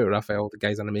instance. Shout out Raphael, the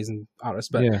guy's an amazing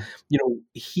artist, but you know,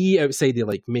 he, outside of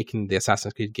like making the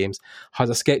Assassin's Creed games, has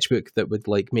a sketchbook that would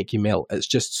like make you melt. It's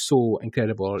just so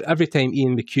incredible. Every time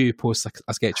Ian McHugh posts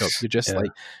a sketch up, you're just like,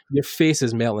 your face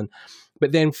is melting.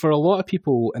 But then for a lot of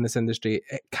people in this industry,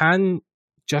 it can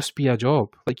just be a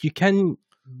job. Like, you can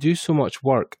do so much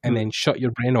work and then shut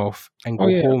your brain off and go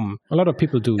home. A lot of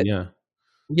people do,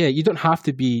 Yeah, you don't have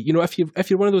to be, you know, if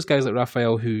you're one of those guys like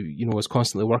Raphael who, you know, is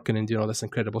constantly working and doing all this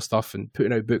incredible stuff and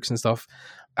putting out books and stuff,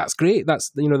 that's great.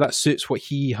 That's, you know, that suits what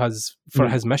he has for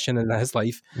his mission in his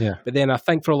life. Yeah. But then I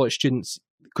think for a lot of students,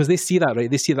 because they see that,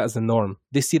 right? They see that as the norm.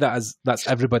 They see that as that's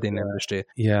everybody in the industry.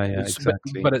 Yeah,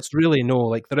 exactly. But it's really no.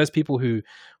 Like, there is people who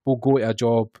will go to a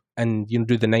job and, you know,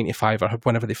 do the 9 to 5 or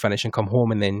whenever they finish and come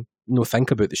home and then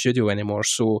think about the studio anymore.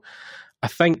 So I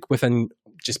think within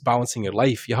just balancing your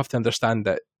life, you have to understand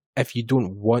that if you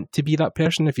don't want to be that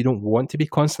person, if you don't want to be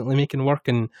constantly making work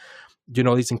and doing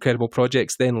all these incredible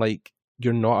projects, then like,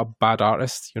 you're not a bad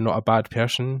artist. You're not a bad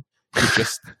person. You're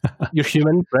just, you're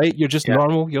human, right? You're just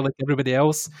normal. You're like everybody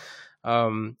else.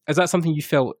 Is that something you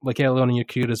felt like early on in your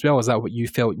career as well? Is that what you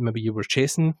felt maybe you were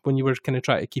chasing when you were kind of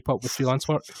trying to keep up with freelance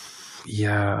work?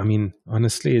 Yeah, I mean,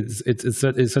 honestly,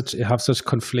 it have such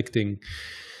conflicting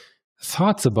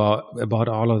thoughts about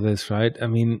all of this, right? I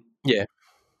mean,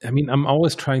 I'm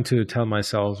always trying to tell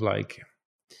myself like,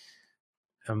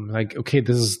 I'm like, okay,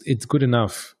 it's good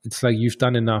enough. It's like, you've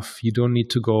done enough. You don't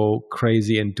need to go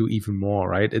crazy and do even more,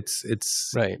 right?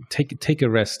 It's right. Take a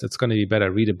rest. It's going to be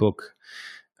better. Read a book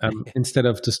instead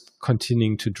of just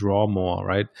continuing to draw more,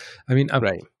 right? I mean,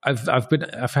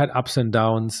 I've had ups and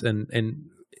downs and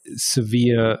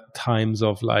severe times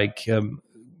of like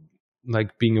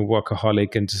being a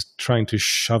workaholic and just trying to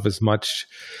shove as much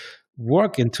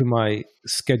work into my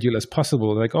schedule as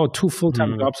possible. Like, 2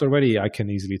 full-time jobs already, I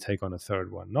can easily take on a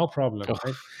third one, no problem,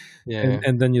 right?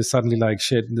 And then you're suddenly like,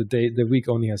 shit, the week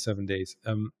only has 7 days.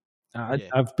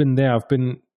 I've been there. I've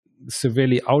been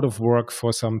severely out of work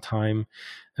for some time.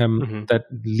 That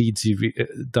leads you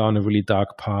down a really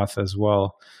dark path as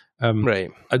well.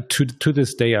 To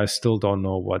this day, I still don't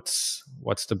know what's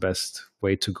the best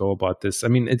way to go about this. I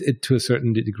mean, it to a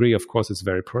certain degree, of course, it's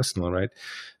very personal, right?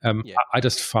 I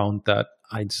just found that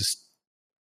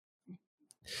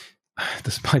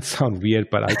this might sound weird,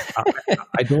 but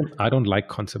I don't like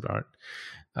concept art.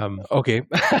 Okay.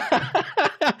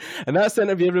 And that's the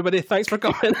interview, everybody. Thanks for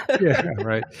coming. Yeah,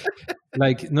 right.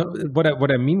 Like, no,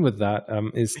 what I mean with that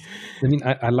is, I mean,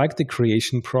 I like the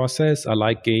creation process. I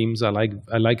like games. I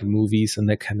like movies and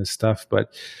that kind of stuff.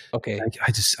 But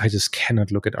I just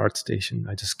cannot look at ArtStation.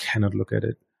 I just cannot look at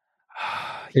it.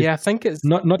 I think it's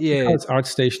not because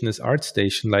ArtStation is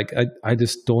ArtStation. Like, I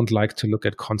just don't like to look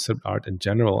at concept art in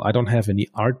general. I don't have any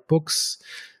art books.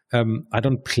 I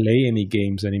don't play any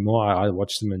games anymore. I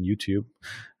watch them on YouTube.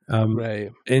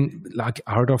 And like,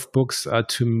 art of books are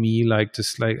to me like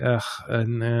just like,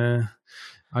 nah,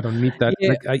 I don't need that.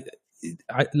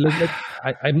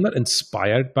 I'm not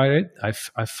inspired by it.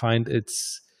 I find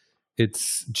it's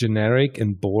generic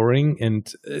and boring,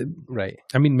 and right.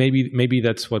 I mean, maybe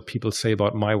that's what people say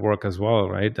about my work as well,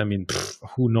 right? I mean,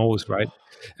 who knows, right?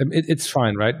 It's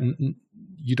fine, right?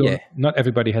 You don't. Yeah. Not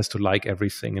everybody has to like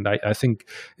everything, and I think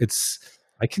it's.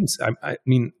 I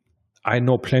mean, I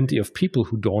know plenty of people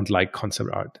who don't like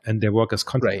concept art and they work as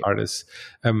concept artists.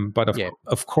 But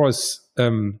of course,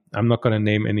 I'm not going to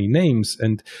name any names,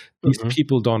 and these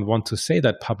people don't want to say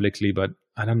that publicly. But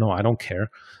I don't know. I don't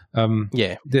care.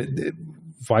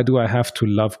 Why do I have to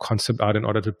love concept art in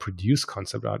order to produce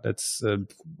concept art? That's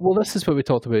well, this is what we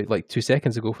talked about like 2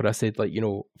 seconds ago, where I said, like, you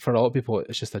know, for a lot of people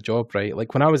it's just a job, right?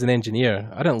 Like when I was an engineer,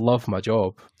 I didn't love my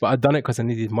job, but I'd done it because I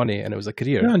needed money and it was a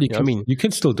career. Yeah, and I mean, you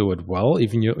can still do it well,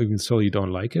 even so you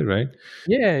don't like it, right?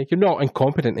 Yeah, you're not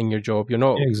incompetent in your job. You're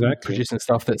not producing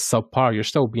stuff that's subpar. You're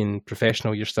still being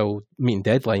professional. You're still meeting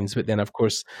deadlines. But then, of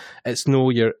course, it's no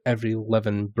your every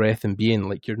living breath and being.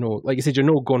 Like you're no, like you said, you're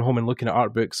no going home and looking at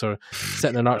art books or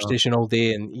sitting in an art station all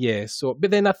day. And so,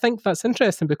 but then I think that's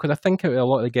interesting because I think out of a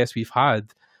lot of the guests we've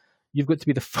had, you've got to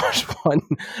be the first one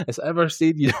that's ever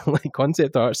said you don't like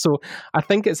concept art. So I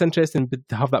think it's interesting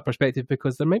to have that perspective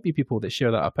because there might be people that share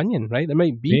that opinion, right? There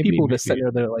might be people that sit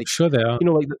there, they're like, sure they are. You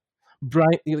know, like,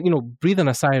 breathing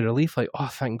a sigh of relief, like, oh,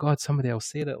 thank God somebody else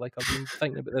said it. Like, I've been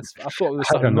thinking about this. I thought it was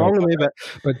something wrong with me,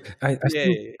 but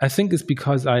I think it's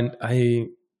because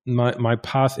my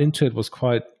path into it was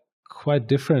quite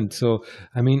different. So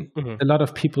I mean, a lot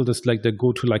of people just like they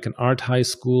go to like an art high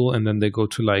school and then they go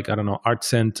to like, I don't know, art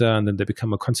center, and then they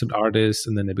become a concept artist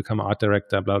and then they become an art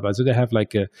director, blah blah. So they have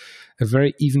like a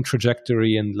very even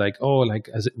trajectory, and like, oh, like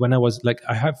when I was like,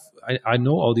 I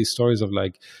know all these stories of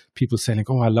like people saying like,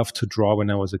 oh, I loved to draw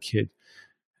when I was a kid,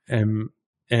 and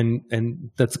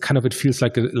that's kind of, it feels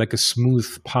like a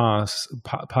smooth path.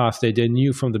 They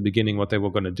knew from the beginning what they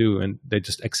were going to do, and they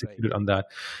just executed on that.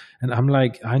 And I'm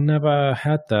like, I never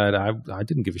had that. I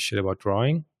didn't give a shit about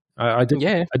drawing. I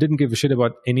didn't give a shit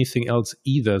about anything else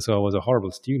either. So I was a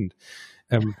horrible student.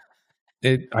 I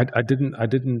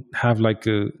didn't have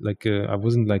I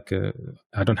wasn't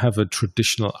I don't have a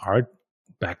traditional art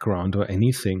background or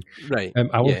anything. Right.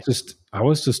 I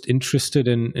was just interested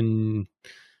in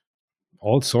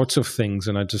all sorts of things,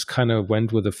 and I just kind of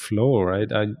went with the flow,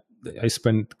 right? I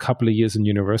spent a couple of years in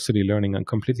university learning on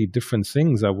completely different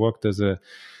things. I worked as a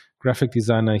graphic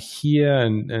designer here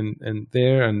and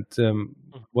there, and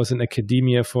was in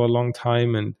academia for a long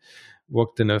time, and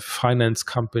worked in a finance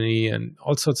company and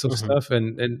all sorts of stuff.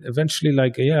 And eventually,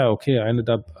 like, I ended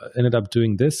up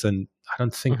doing this, and I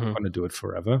don't think I'm going to do it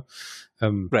forever.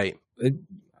 Right.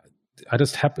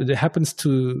 It happens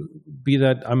to be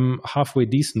that I'm halfway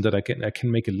decent, that I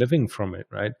can make a living from it,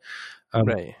 right?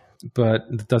 Right. But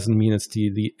it doesn't mean it's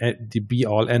the be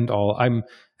all end all. I'm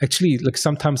actually, like,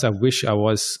 sometimes I wish I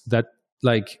was that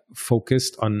like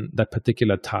focused on that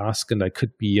particular task, and I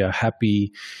could be a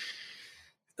happy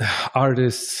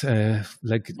artist,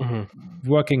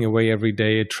 working away every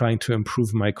day, trying to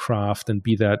improve my craft and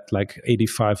be that like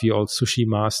 85-year-old sushi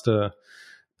master.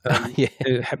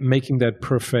 Making that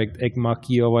perfect egg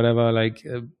maki or whatever,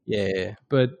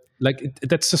 but like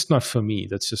that's just not for me.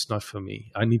 That's just not for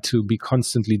me. I need to be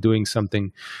constantly doing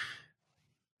something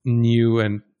new,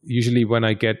 and usually when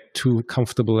I get too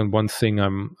comfortable in one thing,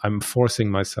 I'm forcing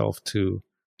myself to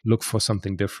look for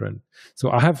something different.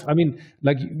 So I mean,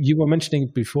 like you were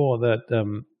mentioning before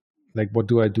that like, what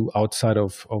do I do outside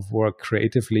of work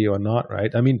creatively or not,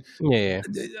 right? I mean,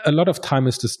 a lot of time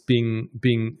is just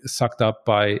being sucked up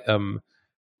by,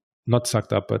 not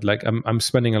sucked up, but like I'm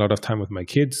spending a lot of time with my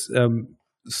kids.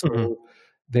 So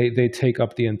they take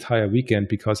up the entire weekend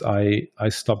because I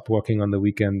stopped working on the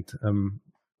weekend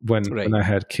when I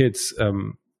had kids,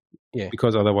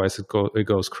 because otherwise it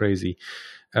goes crazy.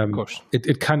 Of course.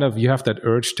 It kind of, you have that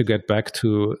urge to get back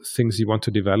to things you want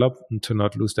to develop and to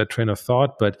not lose that train of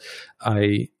thought. But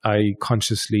I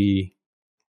consciously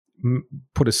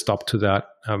put a stop to that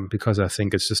because I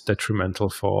think it's just detrimental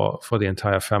for the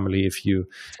entire family if you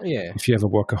have a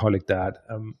workaholic dad.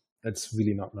 That's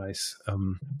really not nice.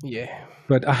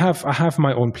 But I have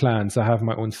my own plans. I have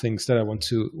my own things that I want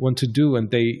to do, and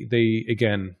they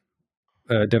again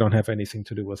they don't have anything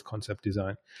to do with concept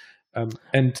design.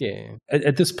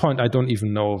 At this point, I don't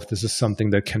even know if this is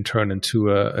something that can turn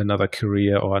into another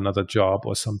career or another job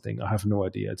or something. I have no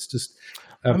idea. It's just,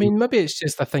 I mean, maybe it's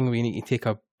just a thing we need to take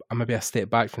maybe a step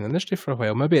back from the industry for a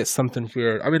while. Maybe it's something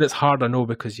where, I mean, it's hard, I know,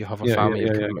 because you have a family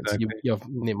commitments, exactly. you have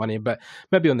money, but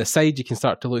maybe on the side you can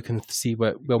start to look and see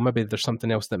maybe there's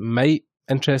something else that might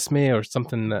interest me, or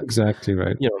something that, exactly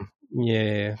right.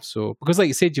 Yeah, so because like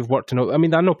you said, you've worked in. I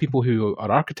mean, I know people who are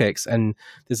architects and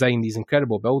design these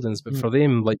incredible buildings, but for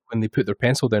them, like when they put their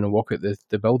pencil down and walk out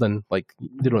the building, like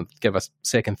they don't give a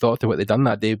second thought to what they've done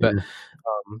that day. But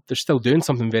they're still doing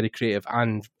something very creative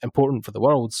and important for the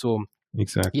world. So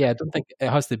exactly. yeah, I don't think it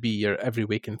has to be your every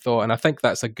waking thought. And I think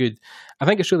that's a good. I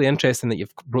think it's really interesting that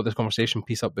you've brought this conversation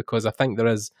piece up, because I think there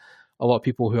is a lot of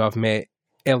people who I've met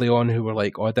early on who were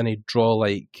like, oh, I didn't draw,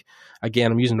 like,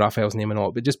 again, I'm using Raphael's name and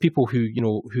all, but just people who,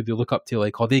 who they look up to,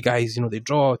 like, oh, they guys, they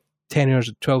draw 10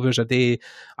 hours, 12 hours a day.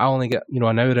 I only get, an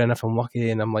hour in if I'm lucky.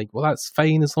 And I'm like, well, that's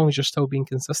fine as long as you're still being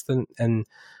consistent. And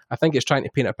I think it's trying to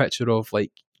paint a picture of,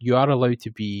 like, you are allowed to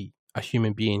be a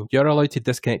human being. You're allowed to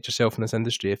disconnect yourself from this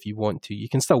industry if you want to. You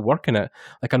can still work in it.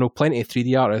 Like, I know plenty of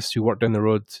 3D artists who work down the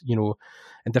road,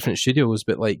 in different studios,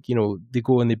 but like, they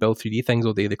go and they build 3D things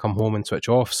all day, they come home and switch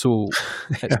off. So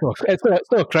it's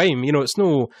not a crime. It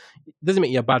doesn't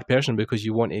make you a bad person because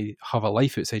you want to have a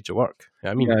life outside your work. You know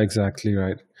what I mean? Yeah, exactly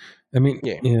right. I mean,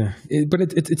 but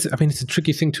it's I mean, it's a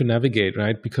tricky thing to navigate,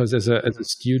 right? Because as a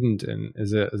student and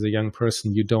as a young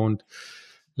person, you don't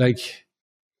like.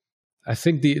 I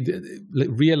think the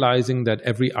realizing that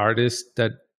every artist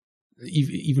that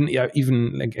even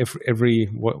like every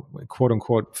quote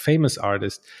unquote famous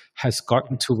artist has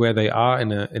gotten to where they are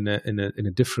in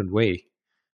a different way,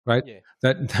 right? Yeah.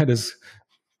 That is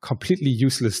completely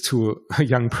useless to a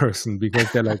young person,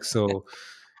 because they're like, so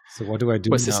what do I do?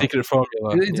 What's now? The secret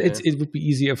formula? It would be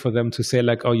easier for them to say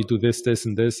like, oh, you do this,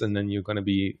 and this, and then you're going to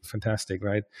be fantastic,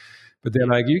 right? But they're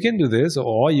like, you can do this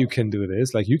or you can do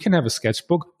this. Like, you can have a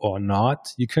sketchbook or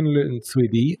not. You can learn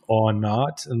 3D or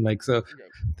not. And like, so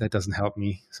that doesn't help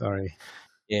me. Sorry.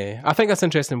 Yeah, I think that's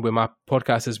interesting with my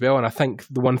podcast as well. And I think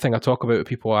the one thing I talk about when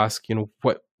people ask,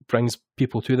 what brings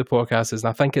people to the podcast is,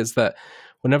 and I think it's that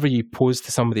whenever you pose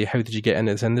to somebody, how did you get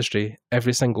into this industry?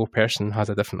 Every single person has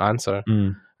a different answer.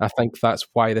 I think that's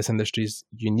why this industry is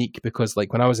unique, because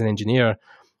like when I was an engineer,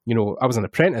 I was an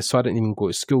apprentice, so I didn't even go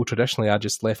to school traditionally. I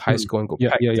just left high school and got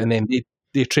picked, and then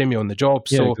they train me on the job.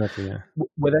 So exactly,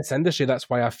 with this industry, that's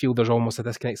why I feel there's almost a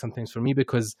disconnect sometimes for me,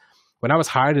 because when I was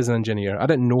hired as an engineer, I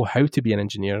didn't know how to be an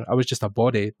engineer. I was just a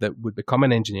body that would become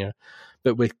an engineer.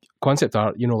 But with concept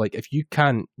art, like if you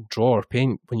can't draw or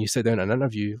paint when you sit down in an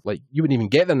interview, like you wouldn't even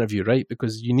get the interview, right?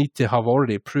 Because you need to have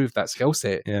already proved that skill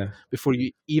set before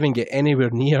you even get anywhere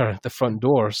near the front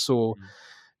door. So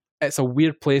it's a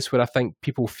weird place where I think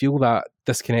people feel that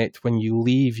disconnect when you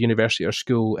leave university or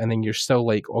school, and then you're still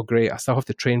like, oh great, I still have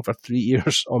to train for 3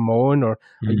 years on my own, or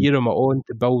a year on my own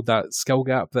to build that skill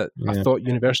gap that I thought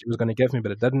university was going to give me,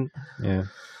 but it didn't. Yeah.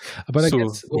 But I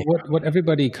guess what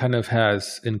everybody kind of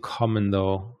has in common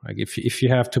though, like if you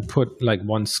have to put like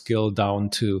one skill down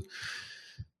to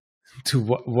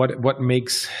what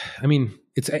makes, I mean,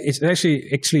 it's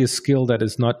actually a skill that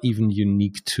is not even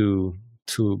unique to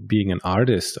being an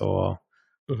artist or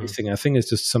anything. I think it's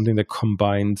just something that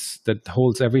combines, that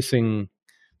holds everything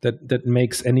that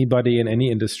makes anybody in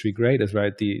any industry great, is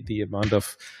right, the amount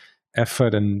of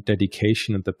effort and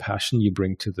dedication and the passion you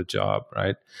bring to the job,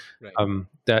 right?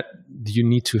 That you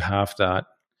need to have that,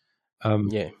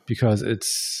 because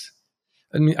it's,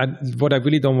 I mean, what I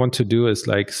really don't want to do is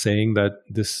like saying that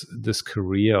this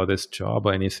career or this job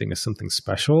or anything is something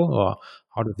special or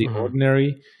out of the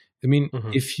ordinary. I mean,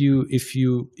 if you're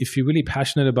really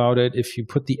passionate about it, if you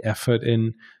put the effort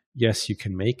in, yes, you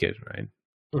can make it, right?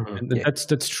 And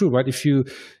that's true, right? If you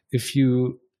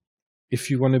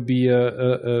want to be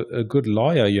a good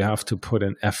lawyer, you have to put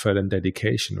in effort and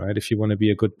dedication, right? If you want to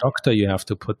be a good doctor, you have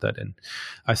to put that in.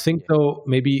 I think though,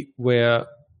 maybe where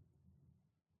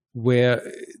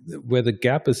the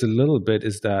gap is a little bit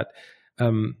is that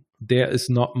there is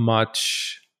not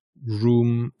much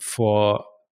room for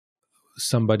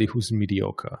somebody who's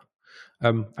mediocre.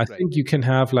 I think you can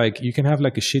have like a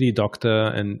shitty doctor,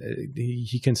 and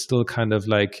he can still kind of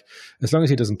like, as long as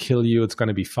he doesn't kill you, it's going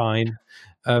to be fine.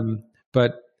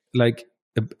 But like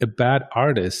a bad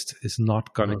artist is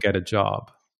not going to get a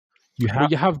job. You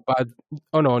have bad.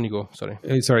 Oh no, on you go. Sorry.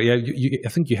 Sorry. Yeah, I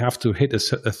think you have to hit a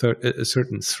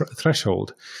certain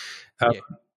threshold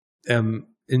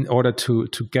in order to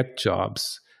get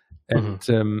jobs,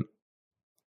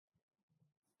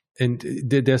 and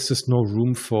there's just no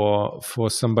room for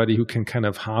somebody who can kind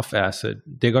of half-ass it.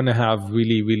 They're going to have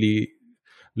really, really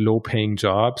low-paying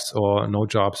jobs or no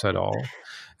jobs at all.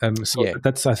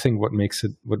 That's, I think, what makes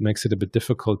it a bit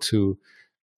difficult to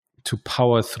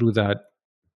power through that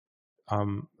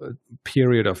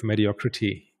period of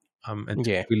mediocrity and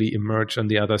really emerge on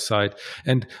the other side.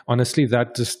 And honestly,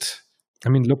 that just, I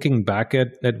mean, looking back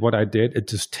at what I did, it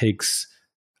just takes,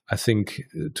 I think,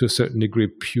 to a certain degree,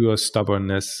 pure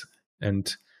stubbornness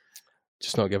and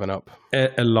just not giving up.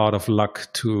 A lot of luck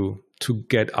to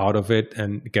get out of it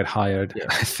and get hired. Yeah.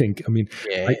 I think. I mean,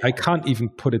 I can't even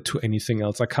put it to anything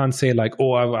else. I can't say like,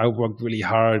 oh, I worked really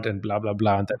hard and blah blah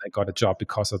blah, and then I got a job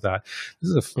because of that.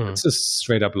 This is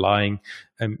straight up lying.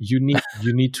 You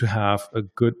need to have a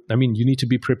good. I mean, you need to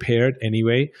be prepared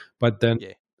anyway. But then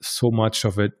so much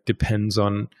of it depends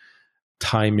on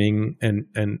timing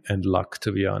and luck,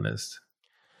 to be honest.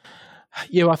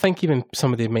 Yeah, well, I think even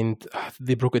somebody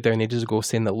they broke it down ages ago,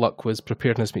 saying that luck was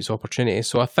preparedness meets opportunity.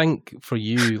 So I think for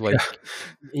you, like,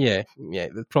 yeah,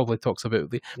 it probably talks about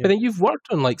the. But then you've worked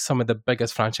on like some of the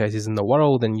biggest franchises in the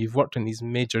world, and you've worked on these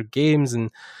major games.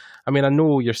 And I mean, I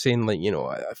know you're saying like, you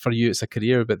know, for you it's a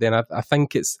career, but then I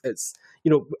think it's you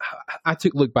know, I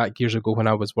look back years ago when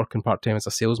I was working part time as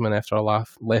a salesman after I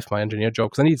left my engineer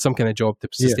job because I needed some kind of job to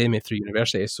sustain me through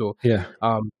university. So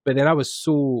but then I was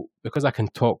because I can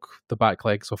talk the back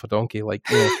legs off a donkey, like,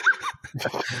 you know,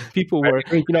 people were,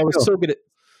 you know, I was so good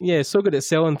at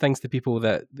selling things to people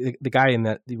that the guy in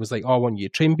that he was like, oh, I want you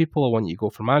to train people, I want you to go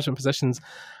for management positions.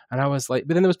 And I was like,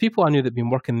 but then there was people I knew that had been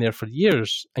working there for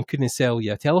years and couldn't sell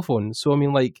you a telephone. So, I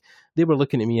mean, like, they were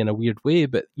looking at me in a weird way.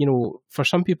 But, you know, for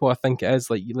some people, I think it is,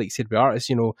 like you said, with artists,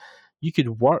 you know, you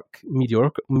could work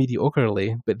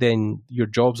mediocrely, but then your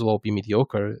jobs will all be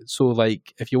mediocre. So,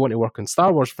 like, if you want to work on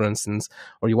Star Wars, for instance,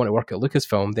 or you want to work at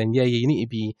Lucasfilm, then, you need to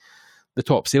be the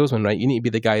top salesman, right? You need to be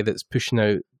the guy that's pushing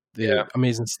out the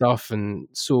amazing stuff. And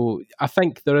so I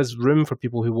think there is room for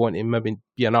people who want to maybe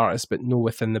be an artist, but no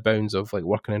within the bounds of like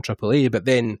working in AAA. But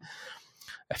then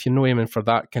if you're not aiming for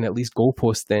that kind of at least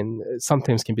goalpost, then it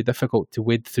sometimes can be difficult to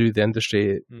wade through the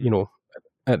industry, you know,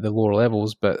 at the lower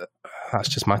levels. But that's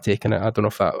just my take on it. I don't know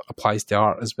if that applies to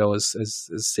art as well as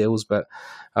sales, but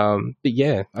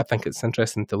yeah, I think it's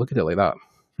interesting to look at it like that.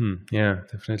 Yeah,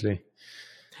 definitely.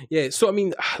 Yeah, so I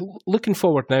mean, looking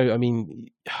forward now, I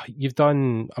mean, you've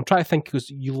done, I'm trying to think, because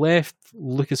you left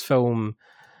Lucasfilm,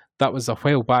 that was a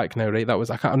while back now, right? That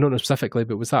was, I don't know specifically,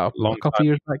 but was that a couple of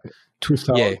years back?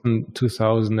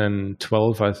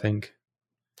 2012, I think.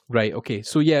 Right, okay.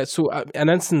 So an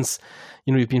instance,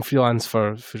 you know, you've been freelance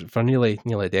for nearly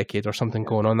a decade or something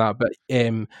going on that, but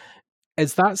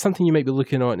is that something you might be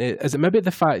looking on? Is it maybe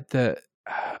the fact that,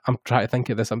 I'm trying to think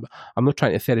of this. I'm not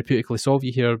trying to therapeutically solve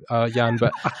you here, Jan,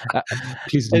 but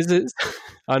please. Is it?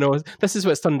 I know this is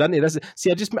what's turned into.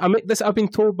 I make this. I've been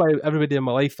told by everybody in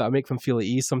my life that I make them feel at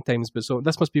ease sometimes, but so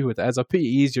this must be what it is. I put you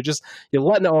at ease. You're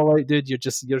letting it all out, dude.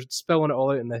 You're spilling it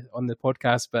all out on the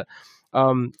podcast. But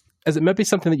is it maybe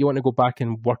something that you want to go back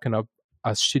and work in a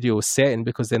studio setting,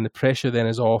 because then the pressure then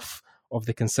is off of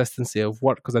the consistency of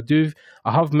work? Because I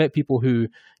have met people who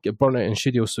get burnt out in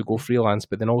studios, so go freelance,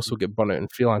 but then also get burnt out in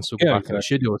freelance, so go back in the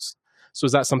studios. So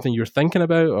is that something you're thinking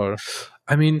about, or?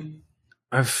 I mean,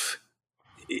 it's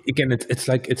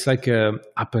like a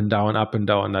up and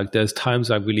down. Like there's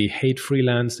times I really hate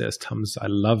freelance. There's times I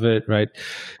love it. Right?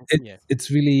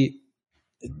 It's really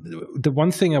the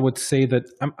one thing I would say that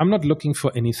I'm not looking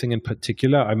for anything in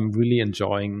particular. I'm really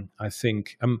enjoying. I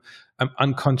think I'm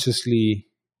unconsciously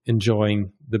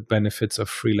enjoying the benefits of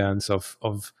freelance, of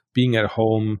being at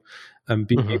home and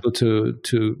being able to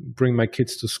bring my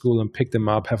kids to school and pick them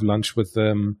up, have lunch with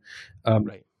them,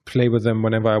 play with them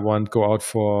whenever I want, go out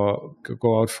for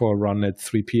a run at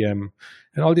 3 p.m.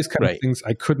 and all these kind of things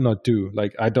I could not do.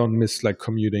 Like I don't miss like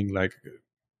commuting like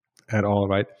at all,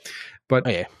 right? But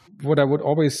what I would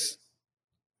always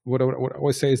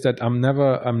say is that I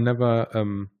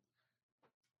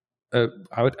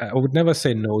would never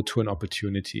say no to an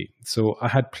opportunity. So I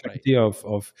had plenty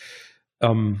of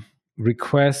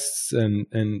requests and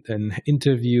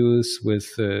interviews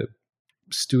with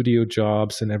studio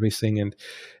jobs and everything, and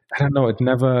I don't know.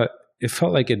 It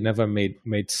felt like it never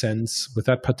made sense with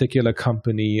that particular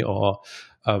company or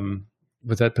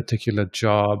with that particular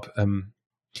job.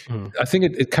 I think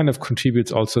it kind of contributes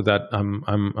also that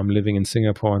I'm living in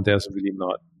Singapore and there's really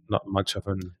not much of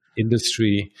an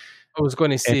industry. I was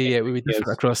going to say, we would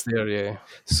differ across the area.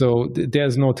 So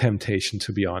there's no temptation,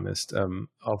 to be honest, of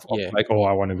like, oh,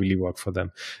 I want to really work for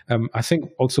them. I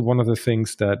think also one of the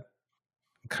things that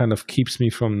kind of keeps me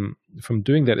from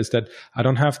doing that is that I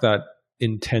don't have that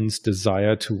intense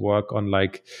desire to work on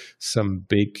like some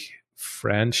big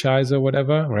franchise or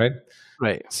whatever, right?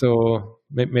 Right. So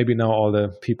maybe now all the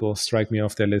people strike me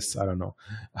off their lists. I don't know.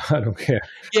 I don't care.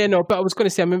 Yeah, no, but I was going to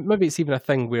say, I mean, maybe it's even a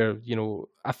thing where, you know,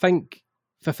 I think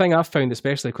the thing I've found,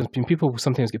 especially because people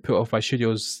sometimes get put off by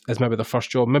studios as maybe their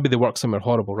first job. Maybe they work somewhere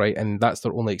horrible, right? And that's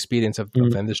their only experience of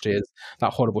the industry is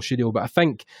that horrible studio. But I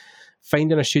think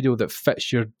finding a studio that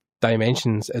fits your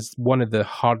dimensions is one of the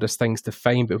hardest things to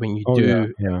find. But when you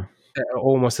do, it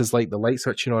almost is like the light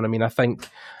switch, you know what I mean? I think,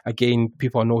 again,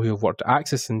 people I know who have worked at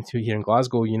Axis and here in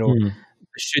Glasgow, you know,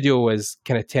 the studio is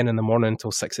kind of 10 in the morning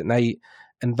until 6 at night.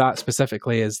 And that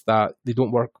specifically is that they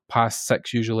don't work past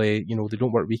 6 usually, you know, they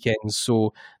don't work weekends.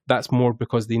 So that's more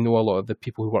because they know a lot of the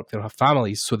people who work there have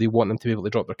families. So they want them to be able to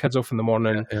drop their kids off in the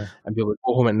morning and be able to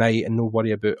go home at night and no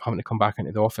worry about having to come back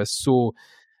into the office. So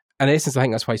in essence, I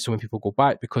think that's why so many people go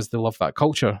back, because they love that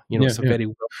culture. You know, it's a very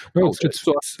culture.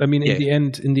 I mean,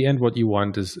 in the end, what you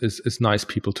want is nice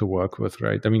people to work with,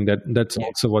 right? I mean, that's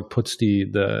also what puts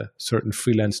the certain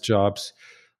freelance jobs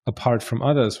apart from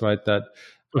others, right? That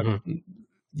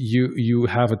you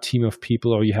have a team of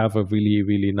people, or you have a really,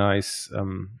 really nice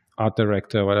art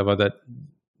director, whatever, that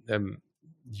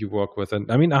you work with.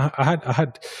 And I mean, I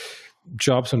had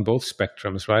jobs on both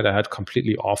spectrums, right? I had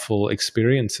completely awful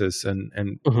experiences, and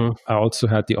I also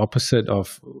had the opposite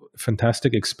of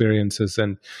fantastic experiences,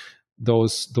 and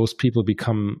those people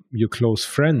become your close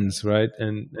friends, right?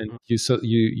 And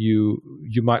you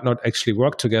might not actually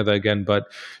work together again, but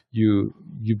you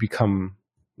become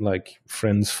like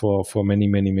friends for many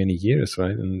years,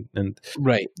 right? And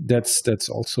that's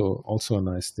also a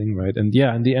nice thing, right? And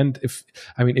in the end, if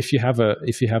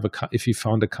you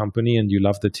found a company and you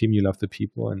love the team, you love the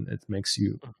people, and it makes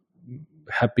you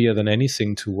happier than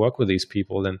anything to work with these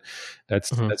people, then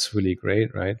that's really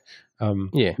great, right? I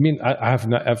mean, I have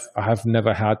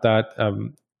never had that.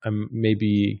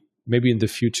 Maybe in the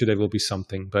future there will be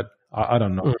something, but I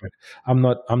don't know. I'm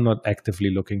not actively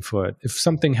looking for it. If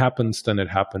something happens, then it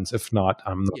happens. If not,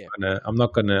 I'm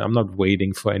not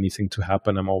waiting for anything to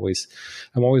happen. I'm always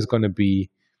going to be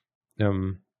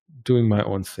doing my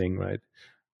own thing, right?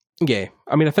 Yeah,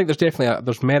 I mean, I think there's definitely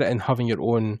there's merit in having your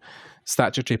own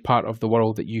statutory part of the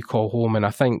world that you call home. And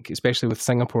I think, especially with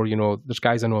Singapore, you know, there's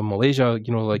guys I know in Malaysia,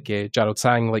 you know, like Gerald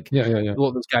Sang, like a lot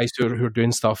of those guys who are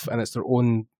doing stuff, and it's their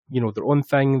own, you know, their own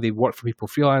thing. They work for people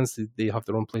freelance. They have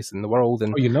their own place in the world.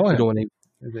 And you know him?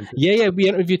 Yeah, we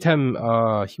interviewed him.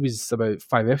 He was about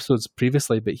 5 episodes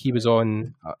previously, but he was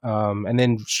on. And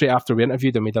then straight after we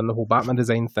interviewed him, we done the whole Batman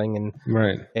design thing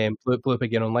and blew up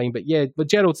again online. But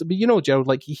Gerald, you know, Gerald,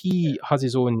 like he has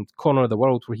his own corner of the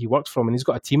world where he works from, and he's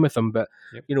got a team with him. But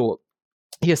you know,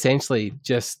 he essentially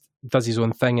just does his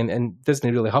own thing and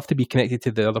doesn't really have to be connected to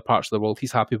the other parts of the world.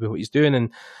 He's happy with what he's doing, and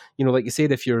you know, like you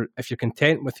said, if you're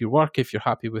content with your work, if you're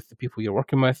happy with the people you're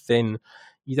working with, then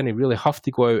you didn't really have to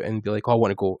go out and be like,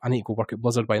 oh, I need to go work at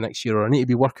Blizzard by next year, or I need to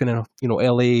be working in, you know,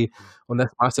 LA on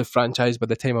this massive franchise by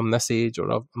the time I'm this age, or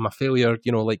I'm a failure.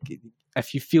 You know, like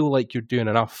if you feel like you're doing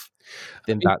enough,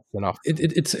 then that's enough.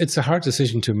 It's a hard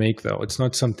decision to make, though. It's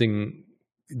not something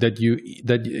that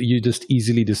you just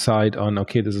easily decide on,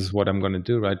 okay, this is what I'm going to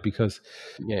do, right? Because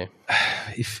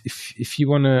if you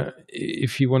want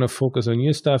to focus on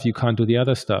your stuff, you can't do the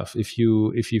other stuff. If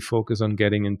you focus on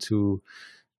getting into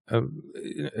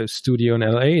a studio in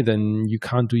LA, then you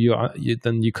can't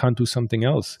do something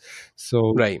else.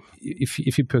 So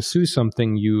if you pursue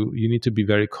something, you need to be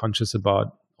very conscious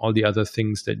about all the other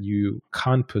things that you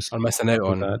can't pursue. I'm missing out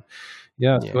on that.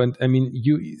 So, and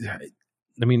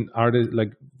I mean, artists,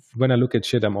 like when I look at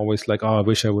shit, I'm always like, oh, I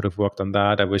wish I would have worked on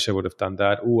that. I wish I would have done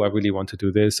that. Oh, I really want to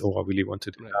do this. Oh, I really want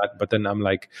to do that. But then I'm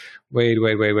like, wait.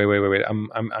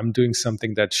 I'm doing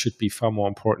something that should be far more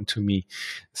important to me.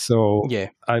 So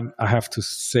I have to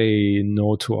say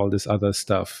no to all this other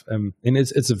stuff. And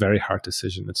it's a very hard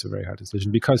decision. It's a very hard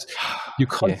decision because you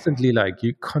constantly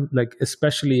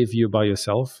especially if you're by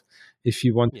yourself, if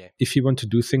you want to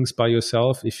do things by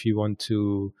yourself, if you want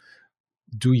to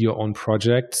do your own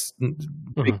projects,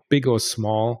 big or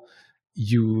small,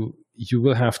 you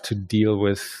will have to deal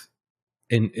with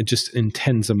just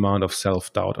intense amount of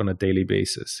self-doubt on a daily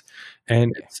basis,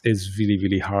 and it's really,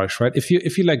 really harsh, right? If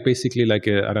you like basically like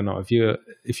I don't know,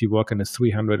 if you work in a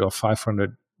 300 or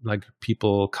 500 like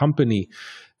people company,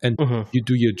 and you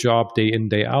do your job day in,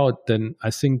 day out, then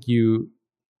I think you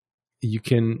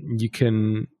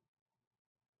don't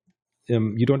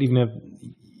even have.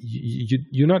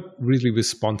 You're not really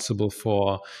responsible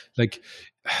for, like,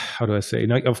 how do I say?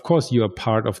 Like, of course, you are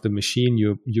part of the machine.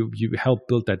 You help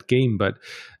build that game, but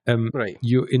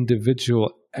your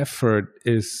individual effort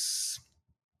is,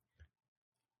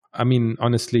 I mean,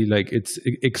 honestly, like it's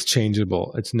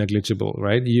exchangeable. It's negligible,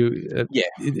 right?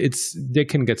 They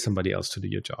can get somebody else to do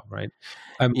your job, right?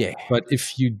 But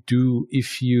if you do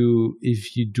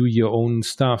your own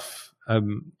stuff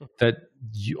that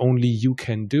only you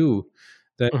can do,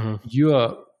 that you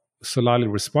are solely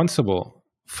responsible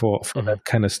for that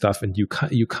kind of stuff, and you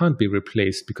can't be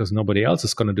replaced because nobody else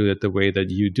is going to do it the way that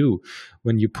you do.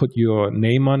 When you put your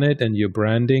name on it and your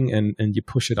branding and you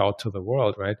push it out to the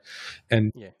world, right?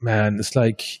 And man, it's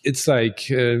like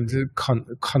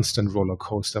constant roller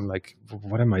coaster. I'm like,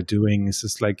 what am I doing? It's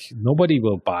just like nobody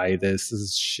will buy this. This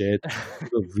is shit.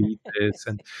 People read this,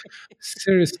 and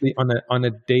seriously, on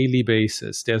a daily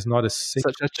basis, there's not a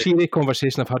single. Such a cheery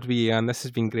conversation I've had with you, and this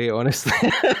has been great, honestly.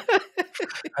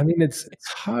 I mean, it's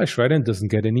harsh, right? And it doesn't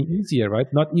get any easier, right?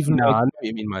 Not even. No, I know what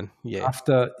you mean, man. Yeah.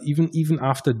 Even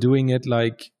after doing it,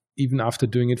 even after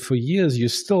doing it for years, you're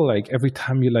still like, every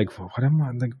time you're like, well, what am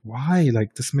I like? Why?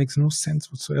 Like, this makes no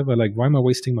sense whatsoever. Like, why am I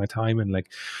wasting my time? And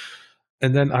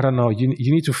then I don't know. You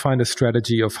need to find a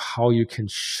strategy of how you can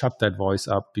shut that voice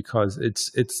up, because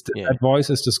that voice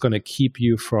is just going to keep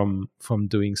you from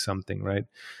doing something, right?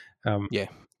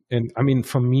 And I mean,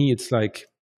 for me, it's like,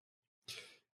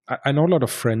 I know a lot of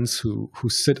friends who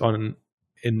sit on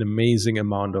an amazing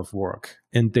amount of work,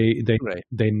 and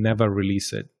they never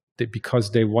release it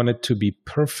because they want it to be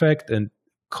perfect and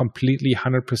completely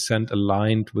 100%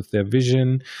 aligned with their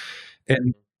vision,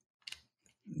 and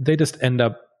they just end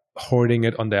up hoarding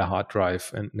it on their hard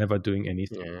drive and never doing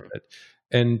anything with it.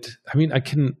 And I mean, I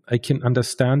can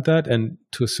understand that, and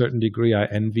to a certain degree, I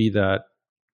envy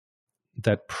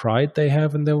that pride they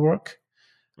have in their work.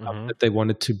 That they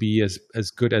want it to be as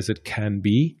good as it can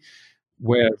be,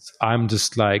 whereas I'm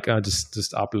just like,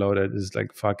 just upload it. It's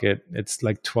like, fuck it. It's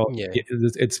like 12.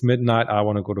 It's midnight. I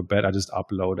want to go to bed. I just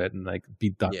upload it and like be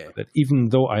done with it. Even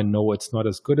though I know it's not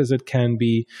as good as it can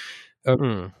be,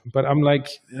 but I'm like,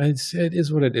 it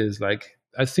is what it is. Like,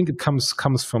 I think it comes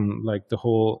from like the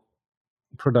whole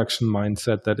production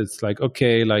mindset that it's like,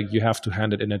 okay, like you have to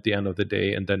hand it in at the end of the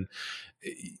day, and then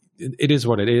it is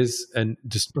what it is, and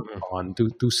just move on.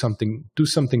 Do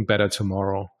something better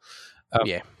tomorrow.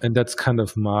 And that's kind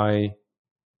of my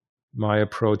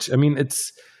approach. I mean,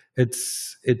 it's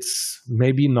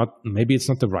maybe it's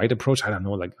not the right approach. I don't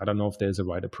know. Like, I don't know if there's a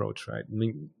right approach, right? I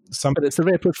mean, but it's the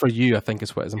right approach for you, I think,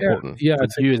 is what is important. Yeah,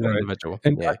 it's you as an individual.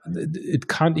 And it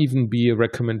can't even be a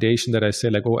recommendation that I say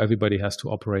like, oh, everybody has to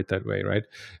operate that way, right?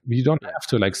 You don't have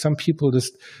to. Like, some people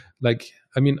just like,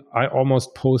 I mean, I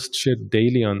almost post shit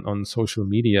daily on social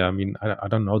media. I mean, I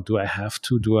don't know. Do I have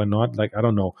to? Do I not? Like, I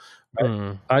don't know.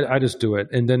 I just do it.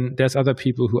 And then there's other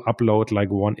people who upload like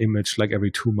one image like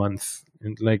every 2 months,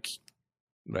 and like,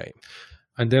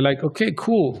 and they're like, okay,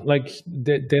 cool. Like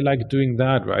they're like doing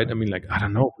that, right? I mean, like, I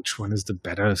don't know which one is the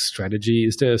better strategy.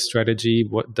 Is there a strategy?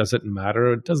 What does it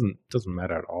matter? It doesn't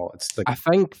matter at all. It's like, I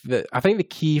think the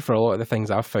key for a lot of the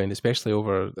things I've found, especially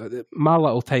over my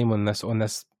little time on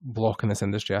this block in this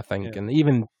industry, I think, and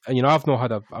even, you know, I've not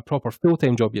had a proper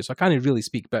full-time job yet, so I can't really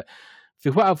speak. But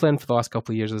for what I've learned for the last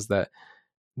couple of years is that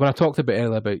when I talked about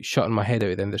earlier about shutting my head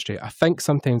out of the industry, I think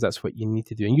sometimes that's what you need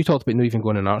to do. And you talked about not even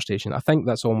going to an art station. I think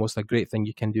that's almost a great thing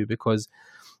you can do, because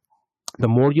the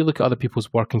more you look at other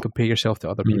people's work and compare yourself to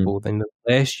other people, then the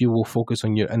less you will focus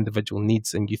on your individual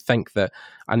needs. And you think that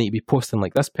I need to be posting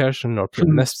like this person or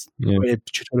putting this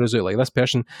tutorials out like this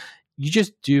person. You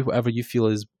just do whatever you feel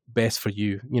is best for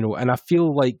you, you know. And I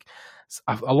feel like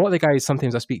a lot of the guys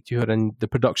sometimes I speak to who are in the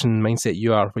production mindset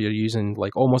you are, where you're using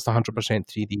like almost 100%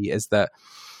 3D, is that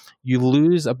you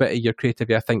lose a bit of your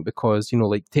creativity, I think, because, you know,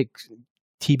 like take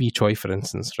TB Choi, for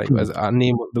instance, right? As a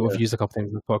name that we've used a couple times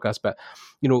in the podcast, but,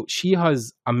 you know, she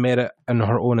has a merit in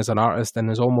her own as an artist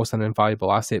and is almost an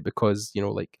invaluable asset because, you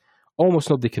know, like almost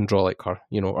nobody can draw like her,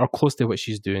 you know, or close to what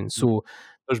she's doing. So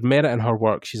there's merit in her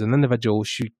work. She's an individual.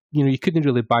 She, you know, you couldn't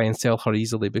really buy and sell her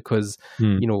easily because,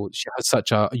 you know, she has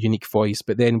such a unique voice.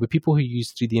 But then with people who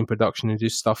use 3D in production and do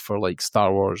stuff for like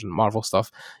Star Wars and Marvel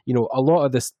stuff, you know, a lot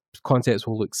of this concepts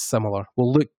will look similar,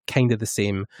 will look kind of the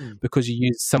same because you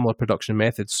use similar production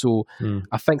methods. So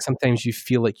I think sometimes you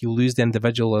feel like you lose the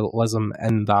individualism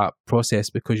in that process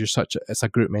because you're it's a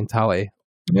group mentality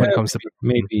when it comes to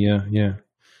maybe,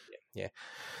 yeah.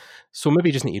 So maybe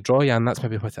you just need to draw, and that's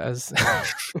maybe what it is.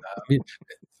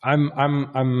 I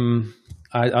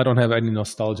don't have any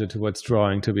nostalgia towards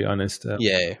drawing, to be honest.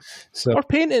 So or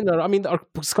painting, or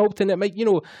sculpting. It might, you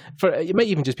know, it might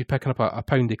even just be picking up a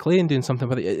pound of clay and doing something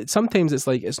with it. Sometimes it's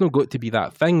like it's not got to be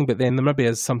that thing, but then there maybe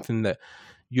is something that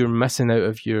you're missing out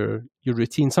of your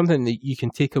routine, something that you can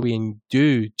take away and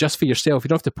do just for yourself. You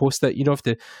don't have to post it. You don't have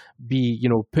to be, you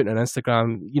know, putting it on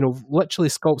Instagram, you know, literally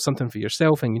sculpt something for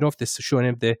yourself, and you don't have to show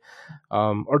anybody,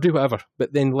 or do whatever.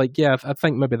 But then, like, I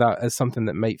think maybe that is something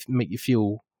that might make you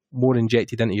feel more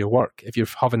injected into your work if you're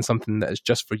having something that is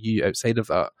just for you outside of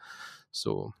that.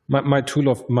 So my tool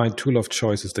of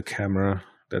choice is the camera.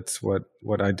 That's what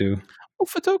I do. Oh,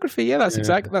 photography, yeah, that's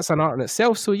exactly, that's an art in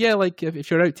itself. So yeah, like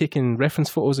if you're out taking reference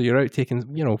photos or you're out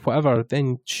taking, you know, whatever,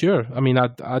 then sure. I mean,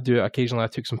 I do it occasionally. I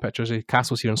took some pictures of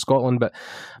castles here in Scotland, but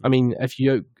I mean, if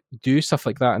you do stuff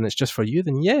like that and it's just for you,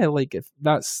 then yeah, like if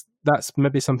that's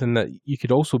maybe something that you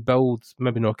could also build,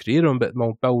 maybe not a career on, but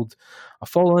build a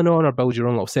following on, or build your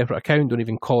own little separate account. Don't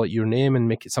even call it your name and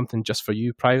make it something just for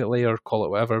you privately, or call it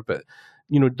whatever, but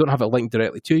you know, don't have it linked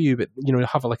directly to you, but you know,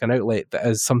 have it like an outlet that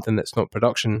is something that's not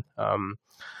production.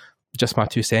 Just my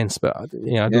 2 cents, but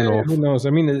yeah, I don't know. Who knows? I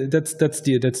mean, that's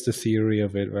the theory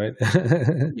of it, right?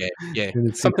 yeah.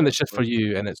 Something that's just for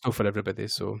you and it's not for everybody.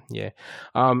 So yeah.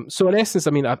 So in essence,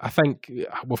 I mean, I think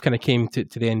we've kind of came to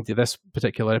the end of this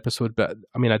particular episode, but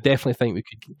I mean, I definitely think we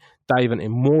could dive into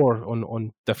more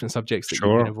on different subjects that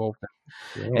you've been involved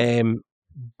in. Sure.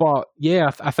 But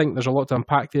yeah, I think there's a lot to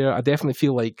unpack there. I definitely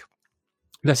feel like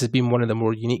this has been one of the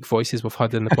more unique voices we've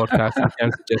had in the podcast in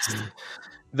terms of just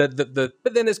but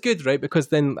then it's good, right? Because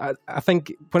then I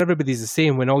think when everybody's the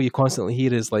same, when all you constantly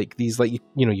hear is like these, like,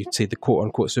 you know, you'd say the quote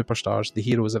unquote superstars, the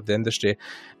heroes of the industry,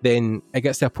 then it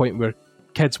gets to a point where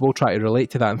kids will try to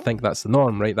relate to that and think that's the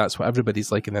norm, right? That's what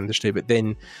everybody's like in the industry. But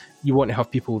then you want to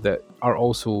have people that are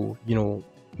also, you know,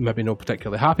 maybe not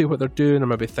particularly happy with what they're doing, or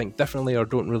maybe think differently, or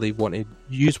don't really want to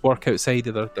use work outside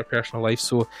of their personal life.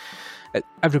 So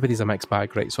everybody's a mixed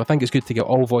bag, right? So I think it's good to get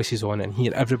all voices on and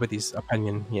hear everybody's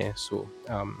opinion. Yeah. So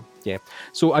yeah.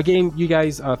 So again, you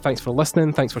guys, thanks for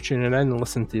listening. Thanks for tuning in and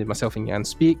listening to myself and Jan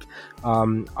speak.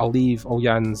 I'll leave all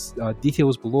Jan's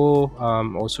details below,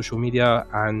 on social media,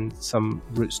 and some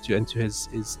routes into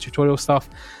his tutorial stuff.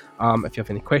 If you have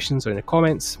any questions or any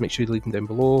comments, make sure you leave them down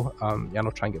below. Jan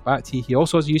will try and get back to you. He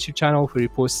also has a YouTube channel where he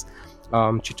posts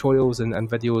tutorials and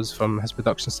videos from his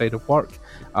production side of work. His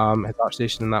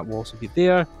ArtStation and that will also be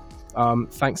there.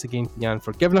 Thanks again to Jan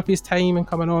for giving up his time and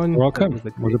coming on. You're welcome.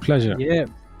 It was a pleasure. Yeah,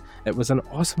 it was an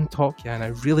awesome talk, Jan. I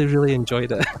really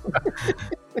enjoyed it.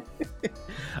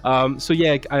 So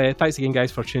yeah, thanks again,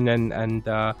 guys, for tuning in. And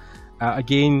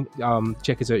again,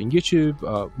 check us out on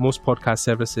YouTube. Most podcast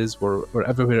services, we're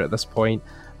everywhere at this point.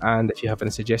 And if you have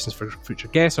any suggestions for future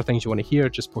guests or things you want to hear,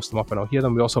 just post them up and I'll hear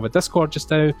them. We also have a Discord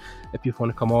just now if people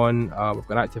want to come on. We've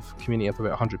got an active community of about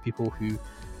 100 people who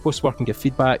post work and give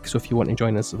feedback. So if you want to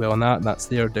join us as well on that, that's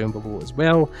there down below as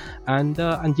well. And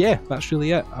yeah, that's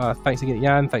really it. Thanks again,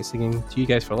 Jan. Thanks again to you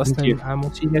guys for listening. And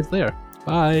we'll see you guys later.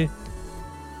 Bye.